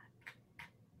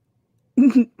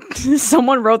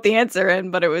 Someone wrote the answer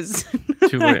in, but it was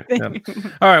too late. Yep.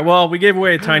 All right. Well, we gave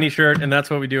away a tiny shirt, and that's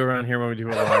what we do around here when we do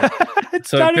it live.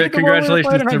 So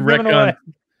congratulations to Retcon.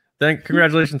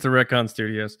 Congratulations to Retcon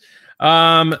Studios.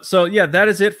 So yeah, that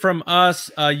is it from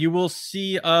us. You will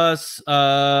see us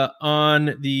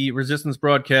on the Resistance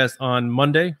broadcast on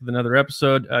Monday with another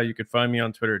episode. You can find me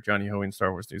on Twitter at Johnny Hoey and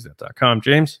StarWarsNewsNet.com.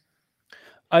 James?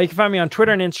 You can find me on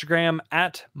Twitter and Instagram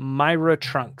at Myra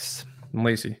Trunks. And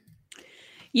Lacey?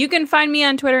 You can find me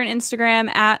on Twitter and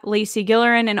Instagram at Lacey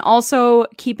Gillerin. And also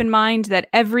keep in mind that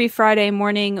every Friday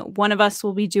morning, one of us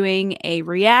will be doing a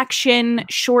reaction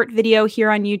short video here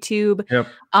on YouTube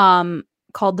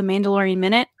called The Mandalorian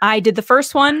Minute. I did the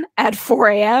first one at 4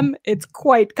 a.m. It's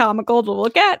quite comical to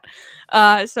look at.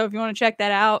 So if you want to check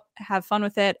that out, have fun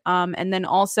with it. And then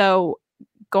also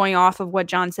going off of what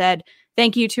John said,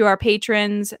 thank you to our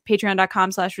patrons,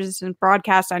 patreon.com/resistance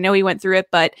broadcast. I know we went through it,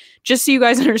 but just so you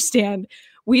guys understand,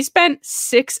 we spent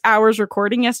 6 hours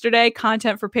recording yesterday,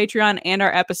 content for Patreon and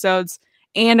our episodes,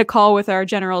 and a call with our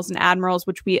generals and admirals,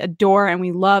 which we adore and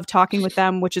we love talking with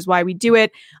them, which is why we do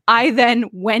it. I then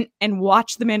went and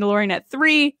watched The Mandalorian at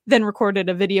 3, then recorded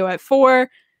a video at 4.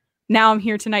 Now I'm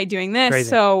here tonight doing this. Crazy.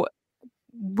 So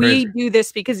we do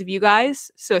this because of you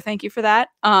guys. So thank you for that.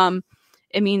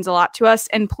 It means a lot to us.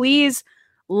 And please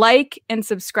like and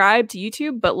subscribe to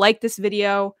YouTube, but like this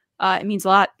video. It means a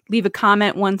lot. Leave a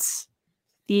comment once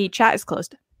the chat is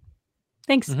closed.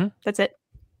 Thanks. That's it.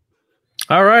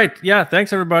 All right. Yeah.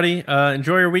 Thanks, everybody.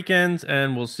 Enjoy your weekends,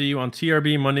 and we'll see you on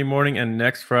TRB Monday morning and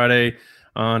next Friday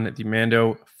on the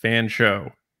Mando Fan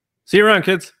Show. See you around,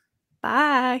 kids.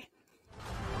 Bye.